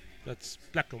 that's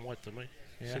black and white to me.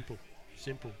 Yeah.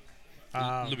 Simple.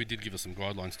 Louis did give us some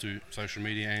guidelines too. Social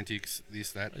media antics,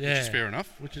 this, that, which Yeah. is fair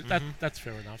enough. Which is that's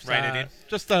fair enough. Rated in.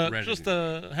 Just how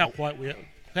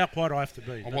quiet I have to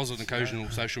be. I was an occasional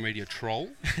social media troll,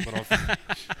 but I've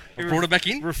brought it back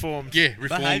in. Reformed. Yeah,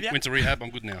 reformed. Behaviour. Went to rehab. I'm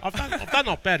good now. I've done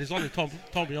not bad. He's only told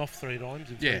me off 3 times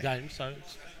in 3 games, so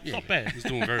it's not bad. He's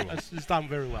doing very well. He's done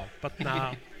very well. But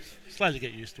slowly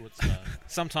get used to it. So.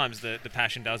 Sometimes the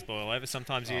passion does boil over.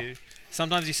 Sometimes you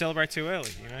celebrate too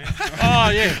early. Oh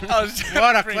yeah, I was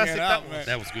what a bring classic it that up, was. mate.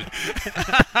 That was good.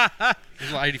 It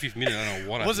was like 85th minute. I don't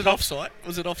know what. Was it offside? Or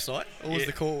was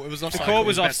the call? It was The offside. call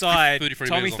was about offside. 33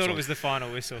 Tommy minutes thought it offside. was the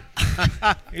final whistle.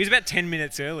 He was about 10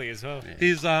 minutes early as well. Yeah.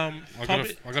 He's I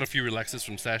got a few relaxers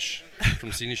from Sash, from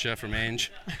Sinisha, from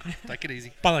Ange. Take it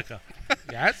easy. Balaka.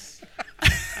 Yes.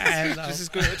 And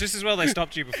Just as well they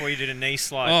stopped you before you did a knee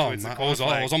slide Oh, towards the mate, corner I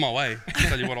flag. was on my way. I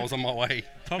tell you what, I was on my way.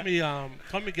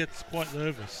 Tommy gets quite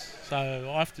nervous,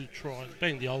 so I have to try,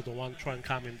 being the older one, try and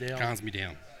calm him down. Calms me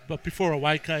down. But before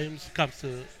away games, comes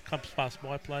past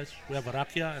my place. We have a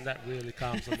rakia, and that really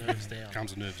calms the nerves down.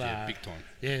 Calms the nerves, So, big time.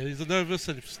 Yeah, he's nervous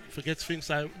and forgets things,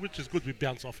 so which is good. We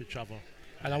bounce off each other,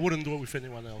 and I wouldn't do it with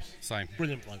anyone else. Same.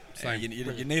 Brilliant bloke. Yeah,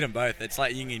 you need them both. It's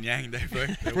like yin and yang.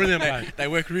 Brilliant, mate. They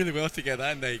work really well together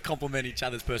and they complement each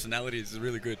other's personalities. It's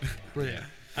really good. Brilliant.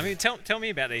 I mean, tell me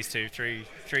about these three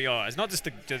guys. Not just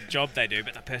the job they do,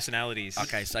 but the personalities.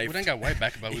 Okay, so We don't go way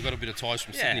back, but we've got a bit of ties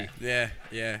from Sydney. Yeah.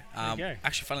 There you go.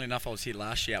 Actually, funnily enough, I was here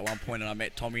last year at one point and I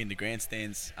met Tommy in the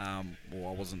grandstands. I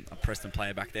wasn't a Preston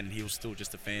player back then and he was still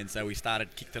just a fan. So we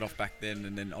kicked it off back then,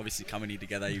 and then obviously coming here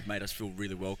together, you've made us feel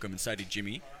really welcome, and so did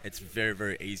Jimmy. It's very,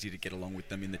 very easy to get along with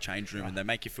them in the change room and they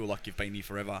make you feel like you've been here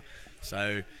forever.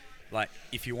 So like,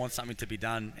 if you want something to be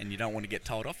done and you don't want to get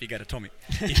told off, you go to Tommy.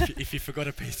 if you forgot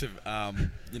a piece of,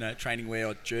 training wear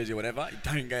or jersey or whatever,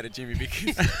 don't go to Jimmy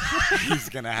because he's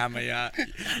going to hammer you.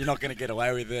 You're not going to get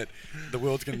away with it. The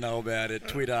world's going to know about it.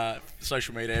 Twitter,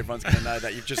 social media, everyone's going to know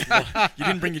that you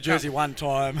didn't bring your jersey one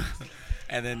time.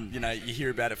 And then, you hear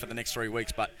about it for the next 3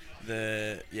 weeks. But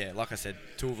like I said,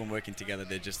 two of them working together,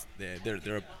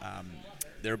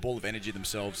 they're a ball of energy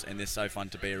themselves, and they're so fun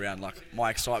to be around. Like, my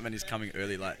excitement is coming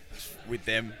early. Like, with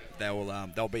them,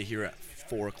 they'll be here at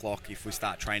 4 o'clock if we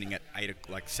start training at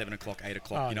 7 o'clock, 8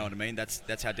 o'clock. You know what I mean?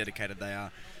 That's how dedicated they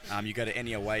are. You go to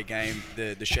any away game,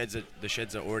 the sheds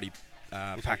are already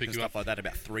packed and stuff like that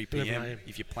about 3 p.m.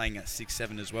 If you're playing at 6,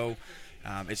 7 as well.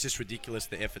 It's just ridiculous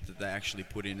the effort that they actually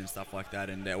put in and stuff like that,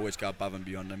 and they always go above and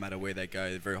beyond no matter where they go.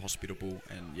 They're very hospitable,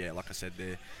 and like I said,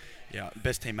 they're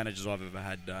best team managers I've ever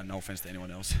had. No offense to anyone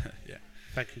else.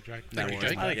 Thank you, Jake. No worries,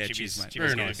 I mate. think Jimmy's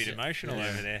Cheers, mate. getting nice. a bit emotional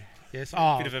over there. Yes.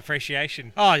 A bit of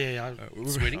appreciation. Oh, yeah.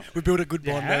 Sweating. We built a good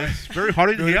bond, man. It's very hot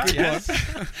in here. Yes.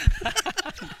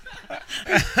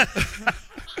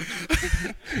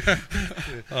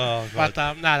 Oh, But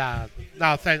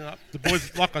no. Thank the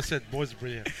boys. Like I said, boys are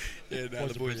brilliant. Yeah, no, Boys the are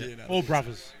boys, brilliant. yeah, no, All the boys.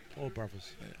 brothers. All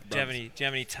brothers. Do you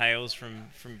have any tales from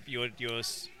your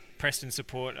Preston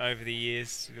support over the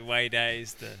years, the away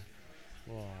days, the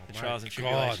trials and God,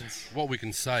 tribulations? what we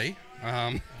can say.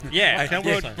 Yeah, Can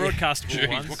we say? broadcastable Jeez,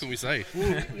 ones. what can we say?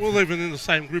 We're even in the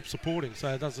same group supporting,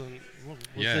 so it doesn't. Was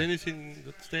Yeah. there anything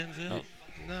that stands out?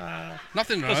 No.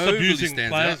 Nothing Just overly abusing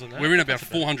stands players out. and that. We're in about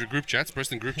 400 group chats,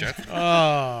 Preston group chats.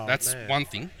 Oh, That's man. one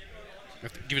thing. We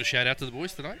have to give it a shout out to the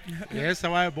boys today. Yes,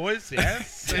 how are you, boys?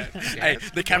 Yes. Hey,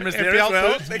 the camera's there FPL as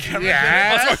well. too. The camera's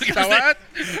Yes. there. So what?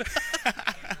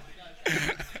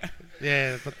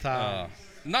 Yeah, but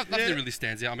Nothing Yeah. really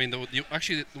stands out. I mean, the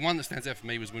one that stands out for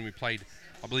me was when we played,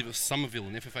 I believe it was Somerville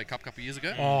in FFA Cup a couple of years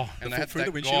ago. Oh, and the they had through the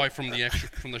that windshield. guy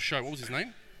from the show. What was his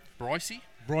name? Brycey.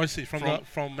 Brycey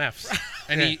from maths.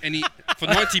 And he for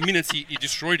 90 minutes he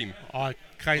destroyed him. I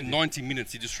For came. 90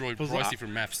 minutes he destroyed Was Brycey that-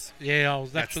 from maths. Yeah, I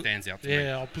was That actually. stands out to me.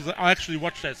 Yeah, I actually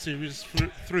watched that series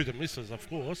through the misses, of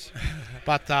course.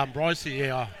 But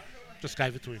Brycey, I just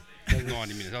gave it to him.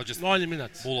 90 minutes. That was just 90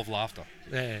 minutes. ball of laughter.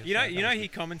 Yeah. You know, so that was he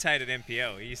commentated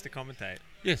MPL. He used to commentate.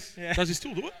 Yes. Yeah. Does he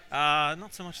still do it?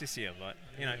 Not so much this year, but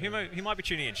he might be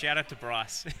tuning in. Shout out to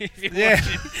Bryce. If you're Yeah.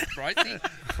 watching. Brycey?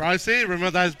 Brycey,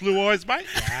 remember those blue eyes, mate?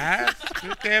 Yes. Be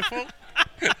careful.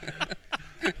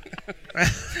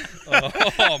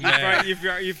 Oh man.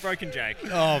 You've broken Jake.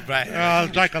 Oh,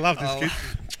 mate. Jake, I love this Oh. kid.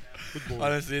 Good boy.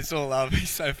 Honestly, it's all love. He's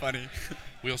so funny.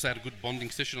 We also had a good bonding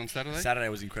session on Saturday. Saturday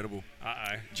was incredible.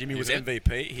 Uh-oh. Jimmy was Yeah.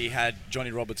 MVP. He had Johnny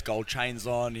Roberts gold chains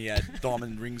on. He had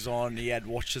diamond rings on. He had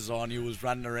watches on. He was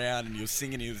running around and he was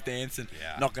singing. He was dancing.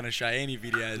 Yeah. Not going to show any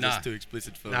videos. Nah. It's too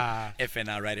explicit for Nah.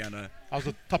 FNR radio on a I was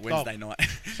a top Wednesday dog. night.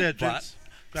 Said, But gents. see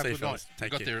Have a you good night. fellas. We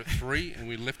Take got care. there at 3 and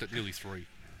we left at nearly 3.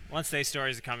 Once these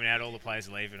stories are coming out, all the players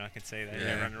are leaving. I can see they're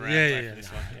Yeah. running around. Yeah, waiting yeah, for this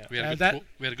yeah. one. Yeah. We had,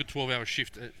 we had a good 12-hour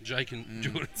shift at Jake and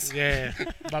Jordan's. Yeah.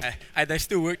 But Hey, they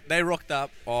still worked. They rocked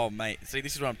up. Oh, mate. See,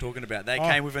 this is what I'm talking about. They Oh.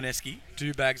 came with an esky,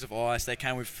 2 bags of ice. They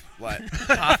came with, like,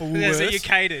 half a Yeah, so you Woolworths.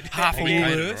 catered. Half a We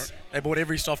catered, Woolworths. right? They bought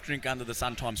every soft drink under the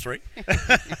sun times 3.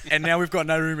 And now we've got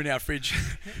no room in our fridge.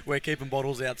 We're keeping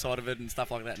bottles outside of it and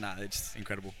stuff like that. Nah, it's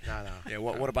incredible. no. Yeah,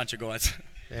 what a bunch of guys.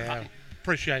 Yeah.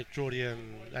 Appreciate Geordie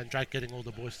and Jake getting all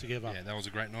the boys together. Yeah, that was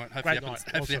a great night. Hopefully, Great happens,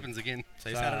 night. hopefully Awesome. happens again. See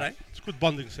you So, Saturday. It's a good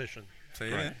bonding session. See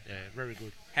you. Great. Yeah, very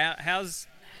good. How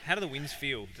do the wins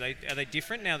feel? Are they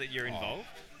different now that you're involved?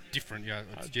 Different, yeah.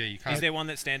 You can't. Is there one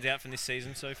that stands out from this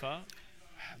season so far?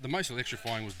 The most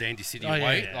electrifying was Dandy City Oh, yeah,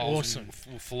 away. yeah. I was Awesome.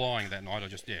 flying that night.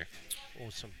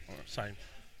 Awesome. Same.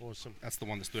 Awesome. That's the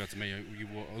one that stood out to me.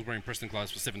 I was wearing Preston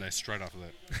clothes for 7 days straight after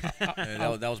that.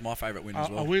 Yeah, that was my favourite win as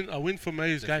well. A win for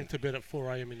me is going to bed at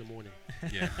 4 a.m. in the morning.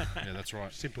 Yeah, that's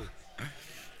right. Simple.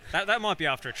 That might be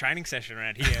after a training session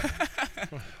around here.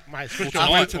 Mate, Or especially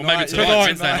tonight, or maybe tonight. tonight, Tonight,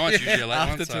 Wednesday mate. night's usually a late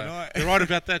After one. So. tonight. You're right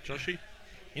about that, Joshy.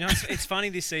 You know, it's funny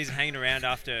this season hanging around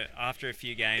after a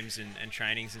few games and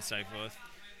trainings and so forth.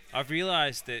 I've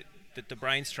realised that the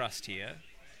Brains Trust here,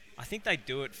 I think they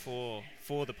do it for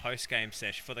the post-game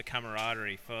sesh, for the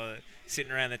camaraderie, for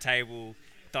sitting around the table,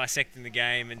 dissecting the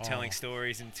game and telling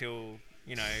stories until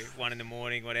 1 in the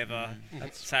morning, whatever.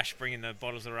 Sash bringing the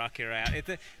bottles of raki out.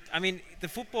 The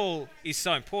football is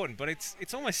so important, but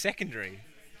it's almost secondary.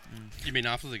 You mean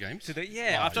after the games? So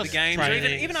after the games, or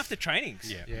Trainings. even after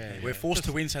trainings. Yeah. We're forced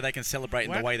to win so they can celebrate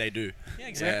in the What? way they do. Yeah,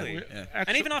 exactly. Yeah.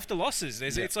 And even after losses,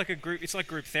 it's like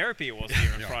group therapy. It was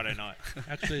here on Friday night.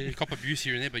 Actually, You cop abuse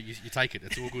here and there, but you take it.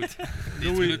 It's all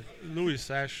good. Louis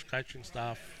Sash, coaching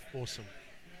staff, awesome.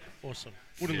 Awesome.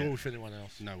 Wouldn't Yeah. rule with anyone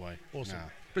else. No way. Awesome. Nah.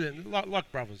 Brilliant.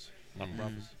 Like brothers. Like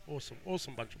brothers.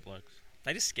 Awesome bunch of blokes.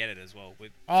 They just get it as well.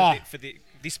 Oh. For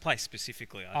this place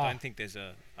specifically, I don't think there's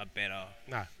a better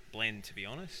No. blend, to be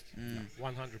honest.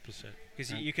 100%.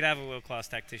 Because you could have a world-class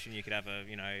tactician, you could have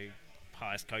a,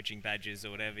 highest coaching badges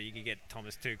or whatever. You could get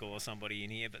Thomas Tuchel or somebody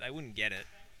in here, but they wouldn't get it.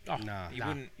 Oh, Nah.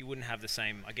 You wouldn't have the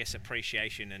same, I guess,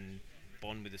 appreciation and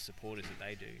bond with the supporters that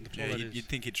they do. Yeah, you'd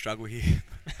think he'd struggle here.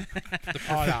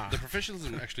 The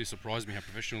professionalism actually surprised me how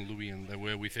professional Louis and they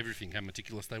were with everything, how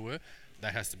meticulous they were.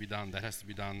 That has to be done. That has to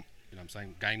be done. You know what I'm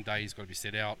saying? Game day's got to be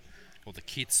set out, or the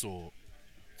kits, or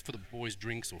for the boys'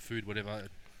 drinks or food, whatever.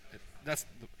 It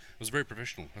was very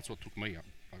professional. That's what took me up.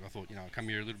 Like I thought, I come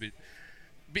here a little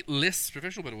bit less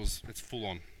professional, but it's full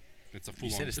on. It's a full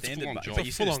You on. set a It's a standard, full on job. but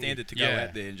you set a standard to go Yeah.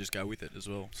 out there and just go with it as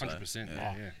well. So, 100%.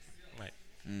 yeah. Yeah.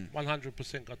 Mate.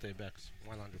 100% got their backs.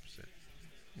 100%.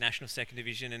 National Second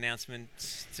Division announcement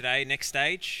today. Next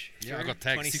stage. Yeah, I through got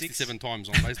tagged 26. 67 times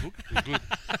on Facebook. It was good.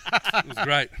 It was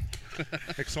great.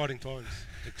 Exciting times.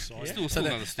 Exciting. Still So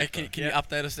another then, step. can you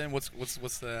update us then? What's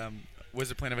the where's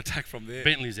the plan of attack from there?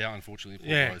 Bentley's out, unfortunately.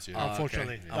 Poor Yeah, guys, yeah.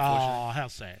 unfortunately. okay. Oh, how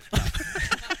sad.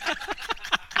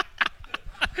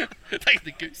 Take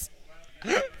the goose.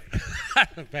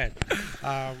 Bad.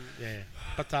 Yeah.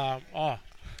 But, Well,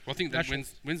 I think that National-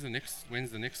 when's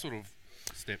the next sort of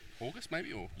step? August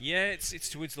maybe, or Yeah, it's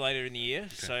towards later in the year.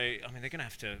 So, I mean, they're going to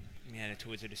have to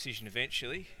towards a decision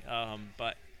eventually.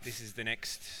 But this is the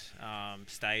next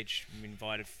stage. I'm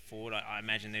invited forward. I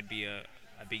imagine there'd be a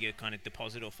bigger kind of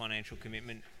deposit or financial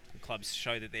commitment. The clubs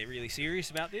show that they're really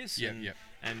serious about this. Yeah, and, yeah.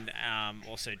 And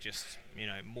also just,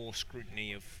 more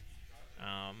scrutiny of,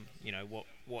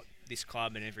 what this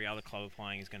club and every other club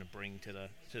playing is going to bring to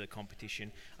the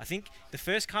competition. I think the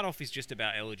first cutoff is just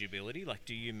about eligibility. Like,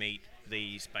 do you meet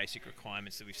these basic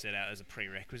requirements that we've set out as a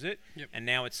prerequisite? Yep. And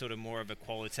now it's sort of more of a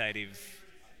qualitative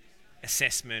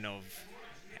assessment of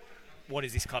what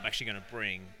is this club actually going to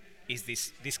bring? Is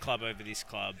this club over this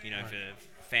club? For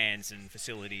fans and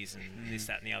facilities and this,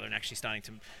 that, and the other, and actually starting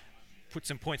to put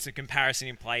some points of comparison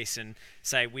in place and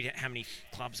say how many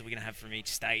clubs are we going to have from each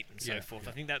state and so forth.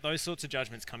 I think that those sorts of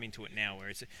judgments come into it now, where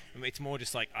it's more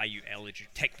just like, are you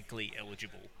technically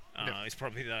eligible? It's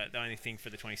probably the only thing for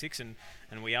the 26, and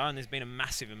we are, and there's been a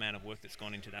massive amount of work that's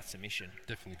gone into that submission.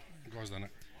 definitely, the guys done it.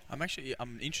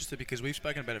 I'm interested because we've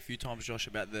spoken about it a few times, Josh,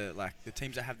 about the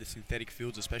teams that have the synthetic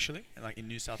fields, especially like in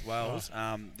New South Wales.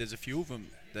 There's a few of them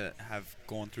that have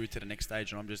gone through to the next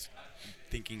stage, and I'm just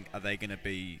thinking, are they going to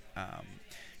be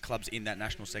clubs in that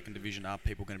national second division? Are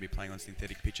people going to be playing on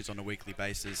synthetic pitches on a weekly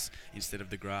basis instead of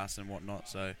the grass and whatnot?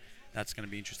 So that's going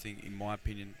to be interesting, in my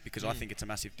opinion, because I think it's a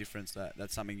massive difference.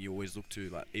 That's something you always look to.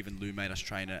 Like, even Lou made us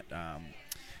train at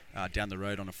down the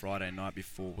road on a Friday night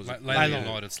before. Was it Later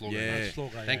United Slaughter. Yeah.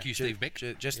 Slaughter, Thank you, Steve Beck.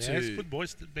 Just Yes, to good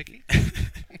boys, Becky.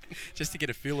 just to get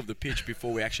a feel of the pitch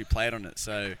before we actually played on it.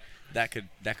 So that could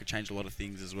change a lot of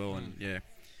things as well. And yeah,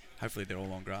 hopefully they're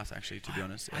all on grass. Actually, to be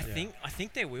honest, I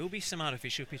think there will be some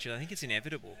artificial pitches. I think it's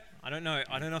inevitable. I don't know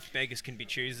if beggars can be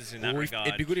choosers in that regard.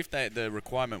 It'd be good if the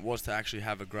requirement was to actually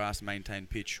have a grass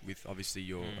maintained pitch with obviously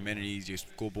your amenities, your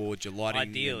scoreboards, your lighting,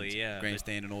 Ideally, and yeah,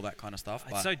 grandstand, and all that kind of stuff.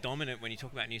 It's so dominant when you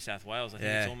talk about New South Wales. I think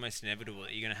it's almost inevitable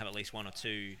that you're going to have at least one or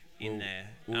two in there.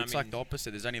 Well, it's like the opposite.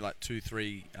 There's only like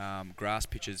 2-3 grass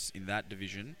pitches in that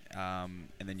division, and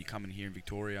then you come in here in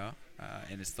Victoria,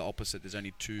 and it's the opposite. There's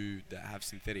only 2 that have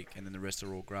synthetic, and then the rest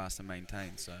are all grass and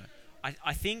maintained. So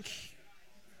I think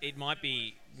it might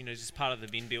be, just part of the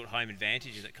inbuilt home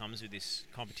advantage that comes with this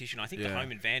competition. I think the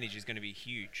home advantage is going to be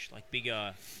huge, like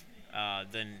bigger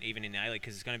than even in the A-League,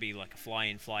 because it's going to be like a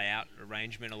fly-in, fly-out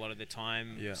arrangement a lot of the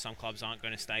time. Yeah. Some clubs aren't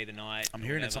going to stay the night. I'm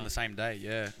hearing it's on the same day.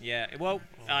 Yeah. Yeah, well,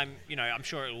 I'm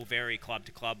sure it will vary club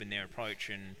to club in their approach,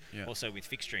 and also with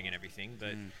fixturing and everything.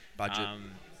 But Budget.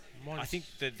 I think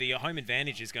the home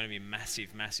advantage is going to be a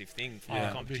massive, massive thing for the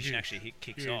competition actually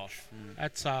kicks off.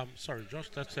 That's sorry, Josh.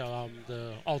 That's how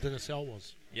the old NSL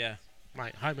was. Yeah.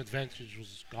 Mate, home advantage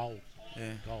was gold.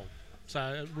 Yeah. Gold. So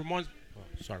it reminds. Oh,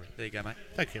 sorry. There you go, mate.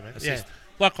 Thank you, man. Assist. Yeah.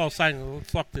 Like I was saying,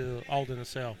 it's like the old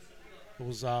NSL. It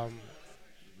was home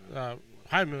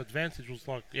advantage was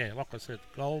like I said,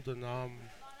 gold, and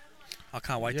I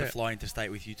can't wait to fly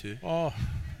interstate with you two. oh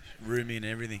Rooming and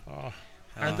everything.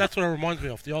 and that's what it reminds me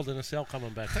of, the old NSL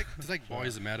coming back. To take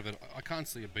biasm out of it, I can't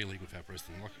see a B-League without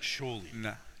Preston. Like, surely.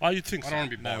 Nah. Oh, you'd think I so. don't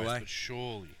want to be No biased, way. but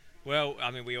surely. Well, I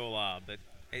mean, we all are, but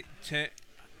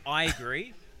I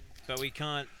agree, but we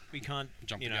can't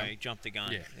Jump the gun. jump the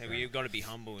gun. Yeah. We've got to be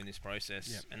humble in this process,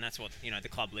 Yep. and that's what the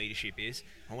club leadership is.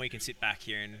 And we can sit back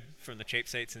here and from the cheap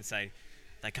seats and say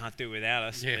they can't do without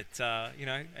us. Yeah. But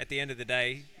at the end of the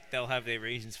day, they'll have their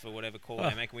reasons for whatever call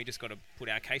they make, and we just got to put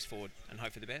our case forward and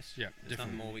hope for the best. Yeah, There's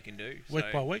nothing more we can do. Week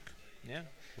by week. Yeah.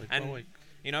 Week And by week.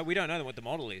 you know, we don't know what the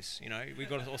model is. You know,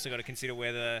 we've also got to consider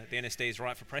whether the NSD is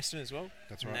right for Preston as well.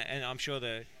 That's right. And I'm sure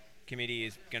the committee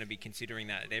is going to be considering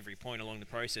that at every point along the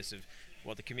process of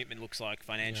what the commitment looks like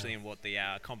financially and what the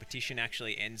competition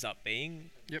actually ends up being.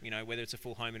 Yep. You know, whether it's a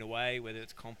full home and away, whether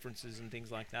it's conferences and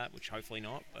things like that, which hopefully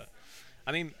not. But,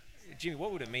 I mean, Jimmy,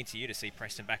 what would it mean to you to see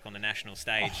Preston back on the national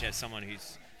stage as someone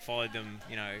who's followed them,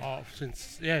 you know,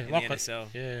 since in the NSL?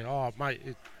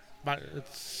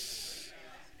 It's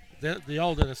the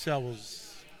old NSL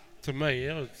was, to me,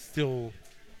 it was still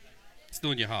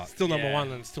Still in your heart. still number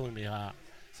one and still in my heart,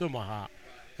 still in my heart.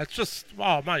 It's just,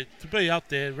 mate, to be out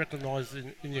there recognised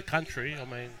in your country. I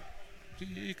mean,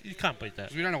 you can't beat that.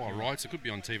 'Cause we don't know what rights. It could be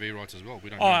on TV rights as well. We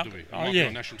don't know, do we? It might be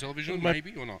on national television,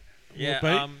 maybe, or not.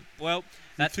 Yeah, well,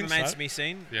 that think remains so? to be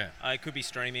seen. Yeah. It could be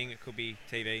streaming, it could be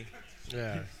TV.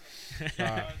 Yeah.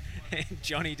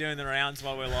 Johnny doing the rounds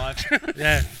while we're live.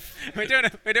 Yeah. we're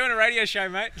doing a radio show,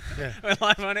 mate. Yeah. We're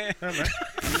live on air. Yeah, mate.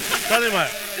 Tell you, mate.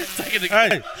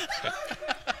 Hey.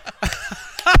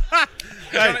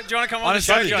 Do you want to come on the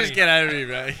show, Johnny? Just get out of here,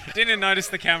 bro. Didn't notice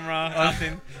the camera,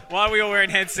 nothing. Why are we all wearing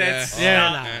headsets?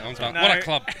 Yeah, I'm done. No. What a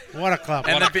club. What a club.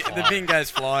 And the bingo's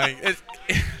flying.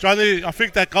 Johnny, I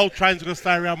think that gold train's going to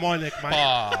stay around my neck, mate.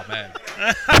 Oh, man.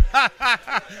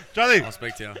 Johnny. I'll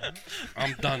speak to you.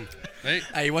 I'm done. Hey,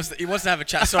 He wants to have a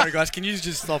chat. Sorry, guys. Can you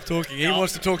just stop talking? He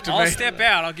wants to talk to I'll me. step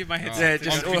out. I'll give my headset.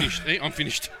 Yeah, I'm finished. Hey, I'm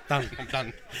finished. Done. I'm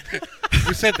done.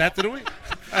 We said that, didn't we?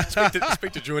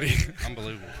 Speak to Geordie.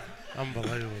 Unbelievable.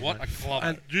 Unbelievable. What mate. a club.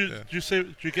 And do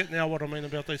you get now what I mean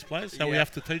about these players? How we Yeah.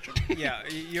 have to teach them? Yeah,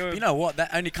 You know what? That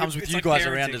only comes with It's you like guys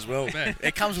parenting. around as well. Yeah.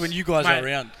 It comes when you guys Mate, are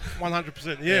around.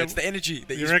 100%. Yeah, Yeah. it's the energy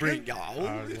that You you reckon?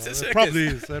 bring. It's a There circus. probably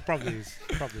is. There probably is.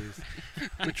 Probably is.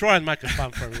 We try and make it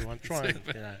fun for everyone. Try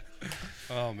and,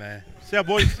 Oh, man. See how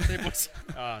boys?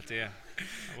 Oh, dear.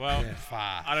 Well,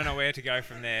 Far. I don't know where to go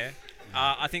from there.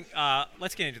 I think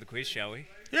let's get into the quiz, shall we?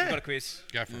 Yeah. We've got a quiz.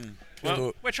 Go for it.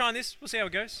 Well, we're trying this. We'll see how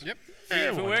it goes. Yep.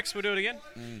 If it works, we'll do it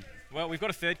again. Well, we've got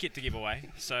a third kit to give away.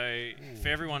 So for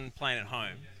everyone playing at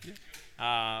home,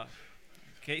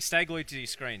 stay glued to your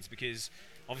screens because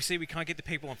obviously we can't get the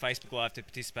people on Facebook Live to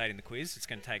participate in the quiz. It's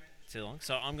going to take too long.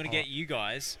 So I'm going to get you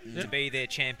guys to be their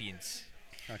champions.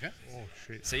 Okay. Oh,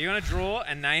 shit. So you're going to draw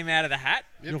a name out of the hat.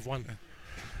 You've won.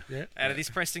 Yeah. Out of this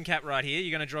Preston cap right here,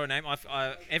 you're going to draw a name.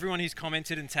 Everyone who's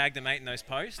commented and tagged the mate in those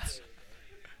posts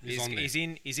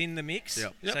is in the mix.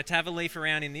 Yep. So to have a leaf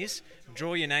around in this,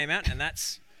 draw your name out, and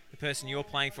that's the person you're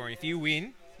playing for. And if you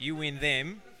win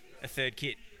them a third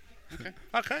kit.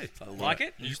 Okay. Like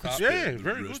it? You start. Yeah,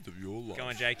 very good. Go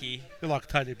on, Jakey. You're like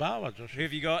Tony Barber, Josh. Who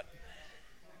have you got?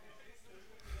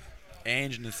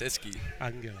 Ange Naseski.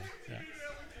 Angela. Yeah.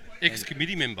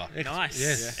 Ex-committee member. Nice.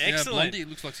 Yes. Yeah, Excellent. Blondie, it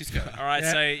looks like Cisco. All right,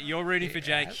 Yeah. so you're rooting for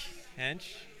Jake.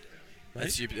 Ange.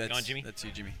 That's you. That's, Go on, Jimmy. That's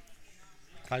you, Jimmy.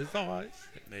 Close the eyes.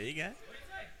 There you go.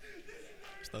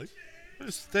 Steve.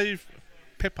 Steve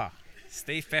Pepper.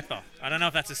 Steve Pepper. I don't know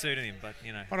if that's a pseudonym, but,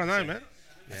 you know. I don't know, man.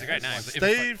 It's a great name.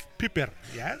 Steve Pipper.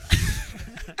 Yes.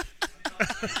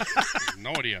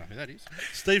 No idea who that is.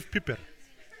 Steve Pipper.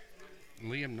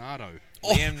 Liam Nardo.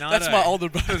 Liam Nardo. That's my older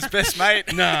brother's best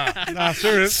mate. Nah. Nah,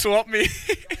 serious. Swap me.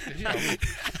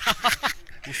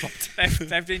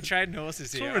 They've been trading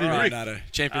horses here. already All right. rigged. Nardo.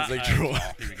 Champions League Uh-oh. draw.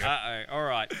 Here we go. Uh-oh. All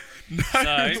right. He's So,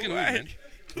 gonna win, man.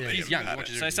 He's young.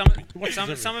 Watches so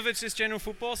everything. some of it's just general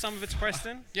football, some of it's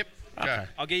Preston. Yep. Okay. Go.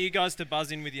 I'll get you guys to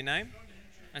buzz in with your name.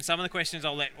 And some of the questions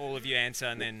I'll let all of you answer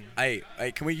and then... Hey,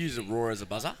 can we use a roar as a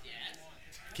buzzer?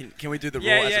 Can we do the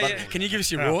Yeah, roar as yeah, a buzzer? yeah. Can you give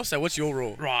us your roar? So what's your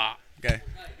roar? Right. Okay.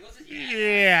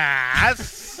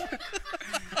 Yes.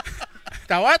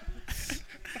 The what?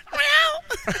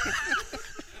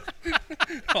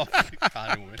 Oh,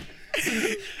 can't even win.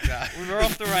 We were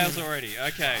off the rails already.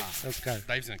 Okay. Let's go.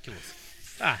 Dave's going to kill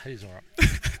us. He's all right.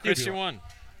 Question 1.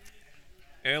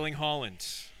 Erling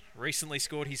Haaland recently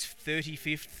scored his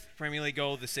 35th Premier League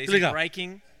goal of the season, Gligga.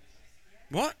 breaking...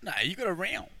 What? No, you got a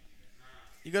round.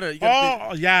 You got a.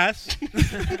 Oh, yes.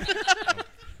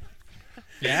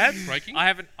 Yes. Breaking? I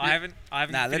haven't Nah,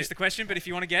 let finished it- the question, but if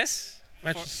you want to guess...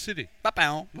 Manchester City.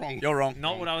 Wrong. You're wrong.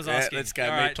 Not what I was Yeah, asking. let's go,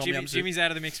 All mate. right, Tommy, I'm Jimmy's out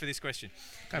of the mix for this question.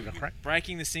 Have a crack.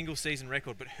 Breaking the single season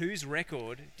record, but whose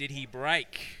record did he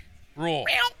break? Raw.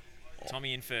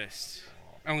 Tommy in first.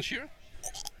 Alan Shearer?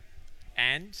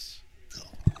 And...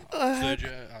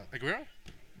 Sergio Aguero?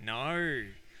 No.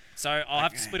 So I'll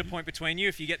have to split a point between you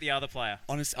if you get the other player.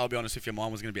 I'll be honest with you.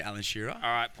 Mine was going to be Alan Shearer. All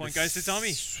right, point goes to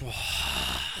Tommy.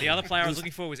 The other player I was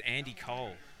looking for was Andy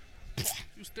Cole.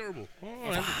 He was terrible.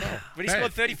 But he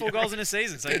scored 34 goals in a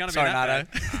season, so he can't have been Sorry, that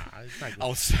Nato. bad. I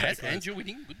was so That's close. Andrew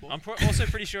winning. Good ball. I'm also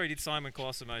pretty sure he did Simon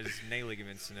Colosimo's knee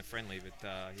ligaments in a friendly, but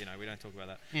we don't talk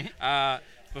about that.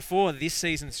 Before this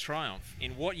season's triumph,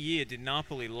 in what year did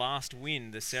Napoli last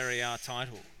win the Serie A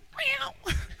title?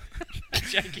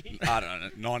 Jakey. I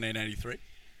don't know. 1983.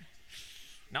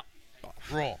 No.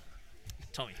 Raw.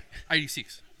 Tommy.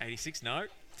 86. 86? No.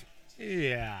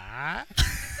 Yeah.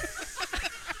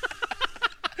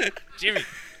 Jimmy.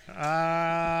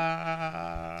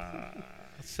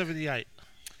 78.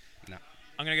 No.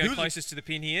 I'm going to go closest to the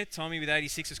pin here. Tommy with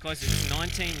 86 is closest. It's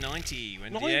 1990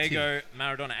 when 90? Diego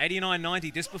Maradona.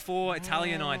 89-90, just before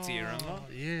Italia 90, remember?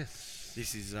 Yes.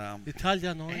 This is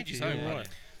Italia 90. Angie's You're home, right. right?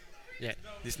 Yeah.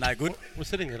 this no good. We're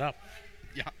setting it up.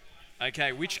 Yeah.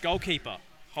 Okay, which goalkeeper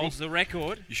holds the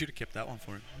record You should have kept that one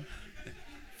for him.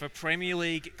 for Premier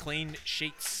League clean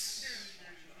sheets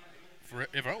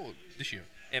Forever or this year?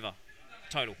 ever?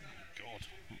 Total. God.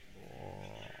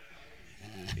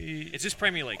 It's just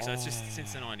Premier League, so it's just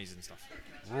since the 90s and stuff.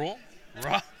 Raw.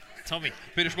 Tommy.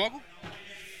 Peter Schmeichel.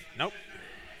 Nope.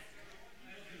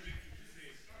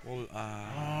 Well,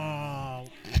 Oh.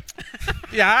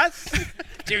 Yes.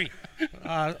 Jimmy.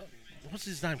 What's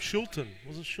his name? Shilton.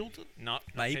 Was it Shilton? No.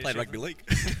 no, he played rugby league.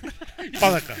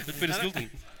 Bollicker. It's Peter Skilton.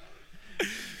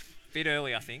 Bit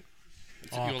early, I think.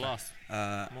 It's your last.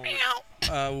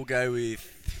 We'll go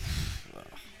with.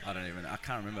 I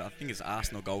can't remember. I think it's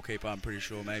Arsenal goalkeeper. I'm pretty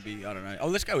sure. Maybe I don't know. Oh,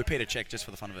 let's go with Peter Cech just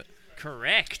for the fun of it.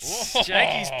 Correct. Oh,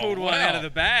 Jakey's pulled one wow. out of the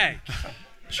bag.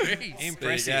 Jeez.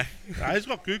 Impressive. Nah, he's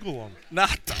got Google on. Nah,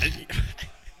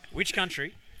 Which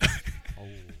country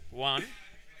won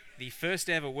the first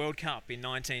ever World Cup in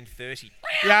 1930?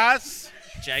 Yes.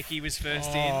 Jakey was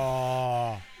first in.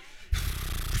 Oh.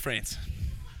 France.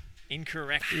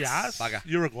 Incorrect. Yes. Bugger.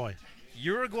 Uruguay.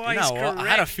 Uruguay You is know what? correct. I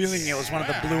had a feeling it was one of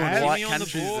the blue and Jimmy white on the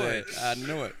countries. board. I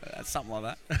knew it. Something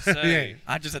like that. So, Yeah.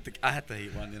 I had to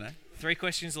hit one, you know. 3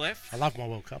 questions left. I love my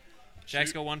World Cup.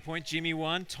 Jake's got 1 point. Jimmy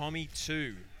 1. Tommy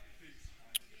 2.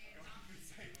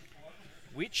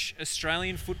 Which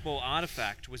Australian football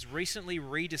artefact was recently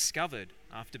rediscovered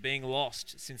after being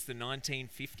lost since the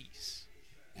 1950s?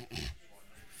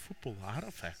 Football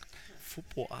artifact.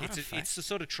 Football It's a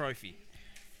sort of trophy.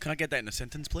 Can I get that in a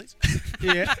sentence, please?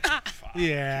 Yeah.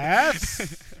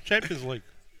 Yes. Champions League.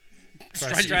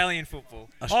 Australian football.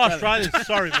 Oh, Australian.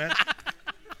 Sorry, man.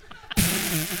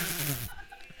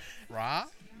 Ra?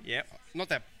 Yep. Not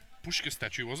that Pushka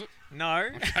statue, was it? No.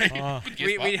 Oh, Good guess,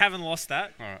 we but- haven't lost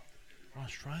that. All right.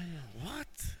 Australian. What?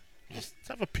 Let's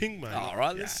have a ping, mate. All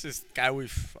right, let's just go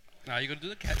with. No, you got to do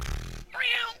the cat.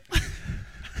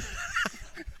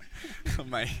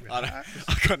 Mate, I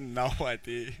got no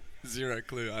idea. Zero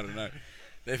clue. I don't know.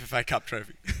 The FFA Cup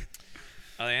trophy.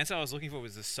 The answer I was looking for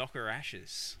was the soccer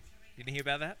ashes. You didn't hear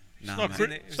about that? No, It's not,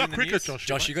 mate. it's not cricket, Josh.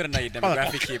 Josh, you got to know your Oh,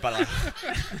 demographic here, but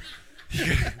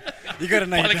you got to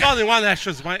know. There's only one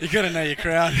Ashes, mate. You got to know your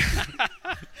crowd.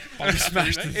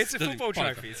 It's a football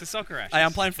trophy. It's a soccer ash. Hey,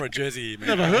 I'm playing for a jersey,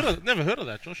 man. Never heard of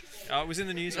that, Josh. It was in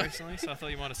the news recently, so I thought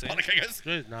you might have seen it.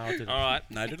 Jeez, no, I didn't. All right.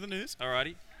 No to the news.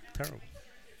 Alrighty. Terrible.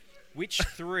 Which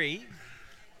 3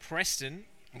 Preston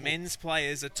men's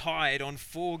players are tied on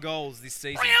 4 goals this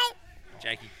season?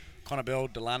 Jakey. Connor Bell,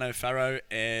 Delano, Farrow,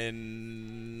 and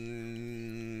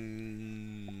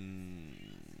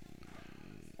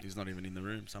he's not even in the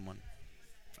room. Someone.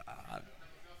 I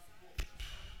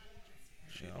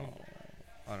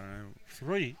don't know.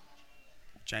 3.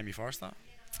 Jamie Forrester.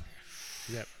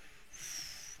 Yep.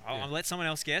 I'll let someone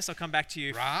else guess. I'll come back to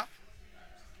you. Ra?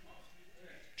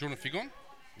 Jordan Figon?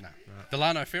 No.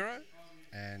 Delano Ferro?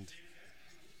 And...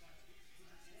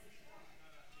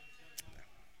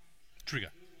 Trigger.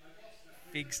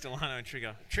 Big Delano and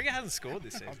Trigger. Trigger hasn't scored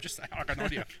this season. I'm just saying, I got no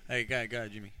idea. Hey, go,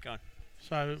 Jimmy. Go on.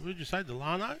 So, what did you say,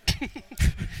 Delano?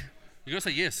 You got to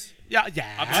say yes. Yeah.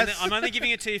 I'm only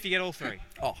giving it to you if you get all 3.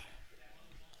 Oh,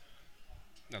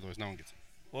 Otherwise, no one gets it.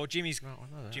 Well, Jimmy's No,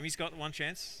 I know that. Jimmy's got 1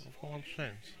 chance. I've got one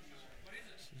chance.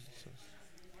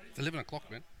 It's 11 o'clock,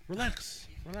 man. Relax.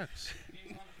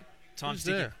 Time's Who's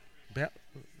there? ticking. Bell.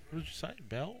 What did you say?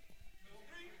 Bell?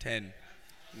 10,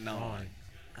 9,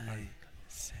 8,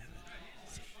 7,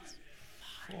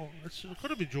 Oh, it's got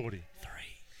to be Geordie. 3.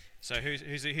 So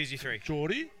who's your 3?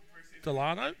 Geordie,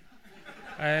 Delano,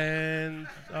 and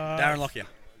Darren Lockyer.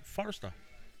 Forrester.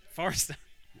 Forrester.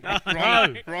 No.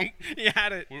 Wrong. You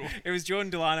had it. It was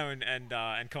Jordan Delano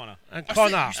and Connor. And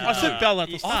Connor. I said Bell at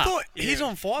the I start. thought he's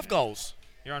on 5 goals.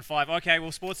 You're on 5. Okay,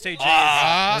 well, Sports TG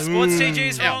Sports TG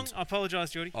is Out. wrong. I apologise,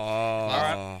 Geordie.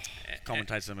 Oh,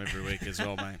 commentates them every week as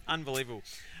well, mate. Unbelievable.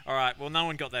 All right, well, no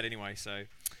one got that anyway, so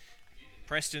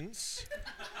Preston's.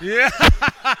 Yeah.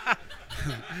 All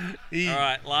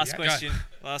right, last question.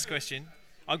 Last question.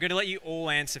 I'm going to let you all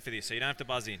answer for this, so you don't have to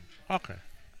buzz in. Okay.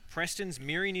 Preston's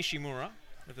Miri Nishimura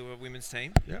of the women's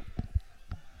team Yeah.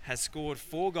 has scored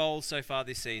 4 goals so far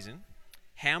this season.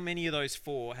 How many of those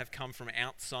 4 have come from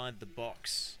outside the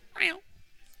box?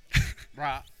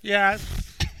 Right. Yeah.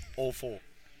 All 4.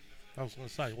 I was going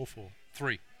to say all 4.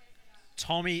 3.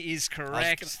 Tommy is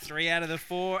correct. 3 out of the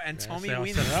 4, and Tommy so I'll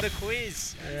wins set it up. the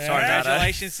quiz. Yeah. Sorry about that.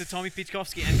 Congratulations to Tommy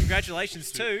Petkovski, and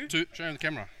congratulations to... 2. Show him the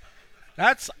camera.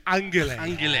 That's Angela.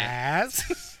 Angela.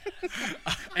 Yes.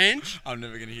 And I'm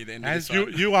never going to hear the end of And this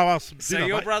one. you are us. So dinner,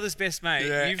 your mate. brother's best mate.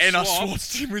 Yeah, You've and I swapped,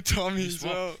 swapped him with Tommy as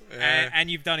well.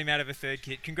 and you've done him out of a third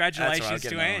kit. Congratulations That's all right, I'll to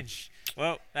get another Ange.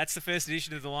 Well, that's the first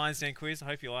edition of the Lions Den quiz. I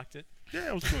hope you liked it. Yeah,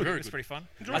 it was good. Very It was good. pretty fun.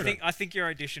 Enjoyed I think your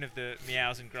edition of the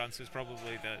meows and grunts was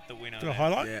probably the winner. The there.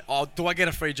 highlight? Yeah. Oh, do I get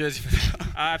a free jersey for that?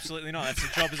 Absolutely not. That's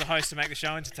your job as a host to make the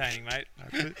show entertaining, mate.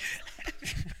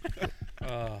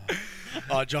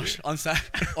 Oh, Josh, on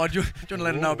Saturday. Oh, do you want to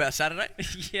let him know about Saturday?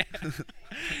 Yeah.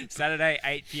 Saturday,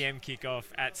 8 p.m. kickoff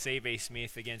at CB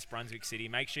Smith against Brunswick City.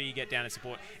 Make sure you get down and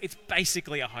support. It's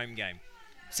basically a home game.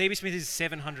 CB Smith is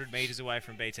 700 metres away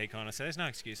from BT Connor, so there's no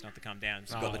excuse not to come down.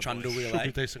 Got the trundle wheel, Should be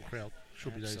eh? decent crowd.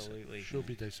 Should be Absolutely. decent. Should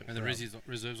be decent. And the crowd.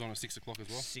 reserves on at 6 o'clock as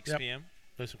well. 6 Yep. p.m.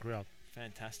 Decent crowd.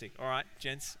 Fantastic. All right,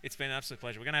 gents, it's been an absolute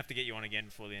pleasure. We're going to have to get you on again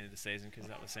before the end of the season because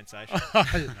that was sensational. You're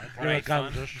a Great gun,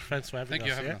 fun. Josh. Thanks for having Thank us.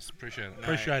 you for having yeah? us. Appreciate it.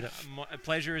 Appreciate it. A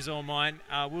pleasure is all mine.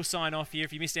 We'll sign off here.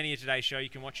 If you missed any of today's show, you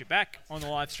can watch it back on the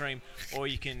live stream, or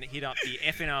you can hit up the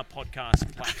FNR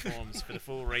podcast platforms for the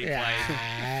full replay.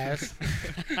 Yes.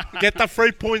 Get the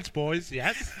 3 points, boys.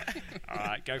 Yes. All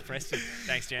right, go Preston.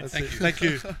 Thanks, gents. Thank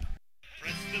you.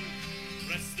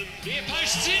 Near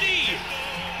post City.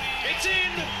 It's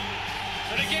in.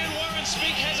 And again, Warren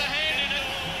Spink has a hand in it.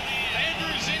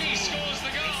 Andrew Zinni scores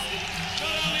the goal.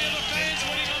 Not only are the fans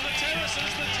winning on the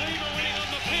terraces, the team are winning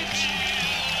on the pitch.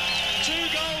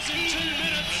 2 goals in 2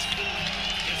 minutes.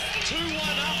 2-1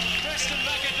 up, Preston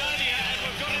Macedonia, and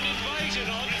we've got an invasion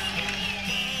on.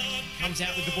 Comes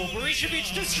out with the ball.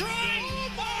 Berishevic destroying.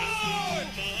 Oh!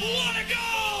 What a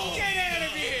goal! Get out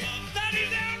of here! That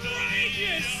is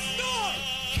outrageous! No!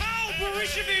 Carl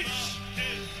Berishevic!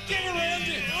 Get around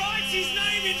it! Writes his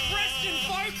name in Preston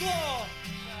folklore!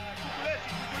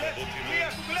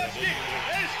 Kukulevski,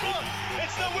 they scored.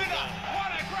 It's the winner.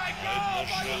 What a great goal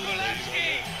by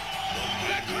Kukulevski.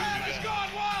 The crowd has gone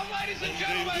wild, ladies and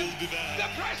gentlemen. The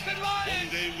Preston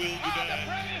Lions are the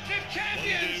Premiership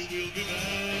champions.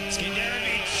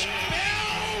 Skinderovic!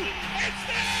 Bell! It's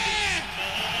there!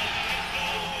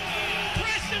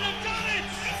 Preston have done it!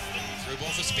 Through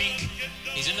ball for Spink.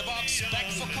 He's in the box. Back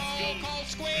for Cole. Cole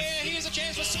square. Here's a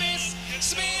chance for Smith.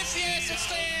 Smith, yes, it's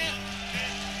there.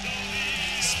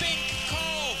 Spink,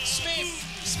 Cole, Smith.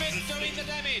 Smith doing the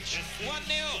damage.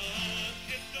 1-0.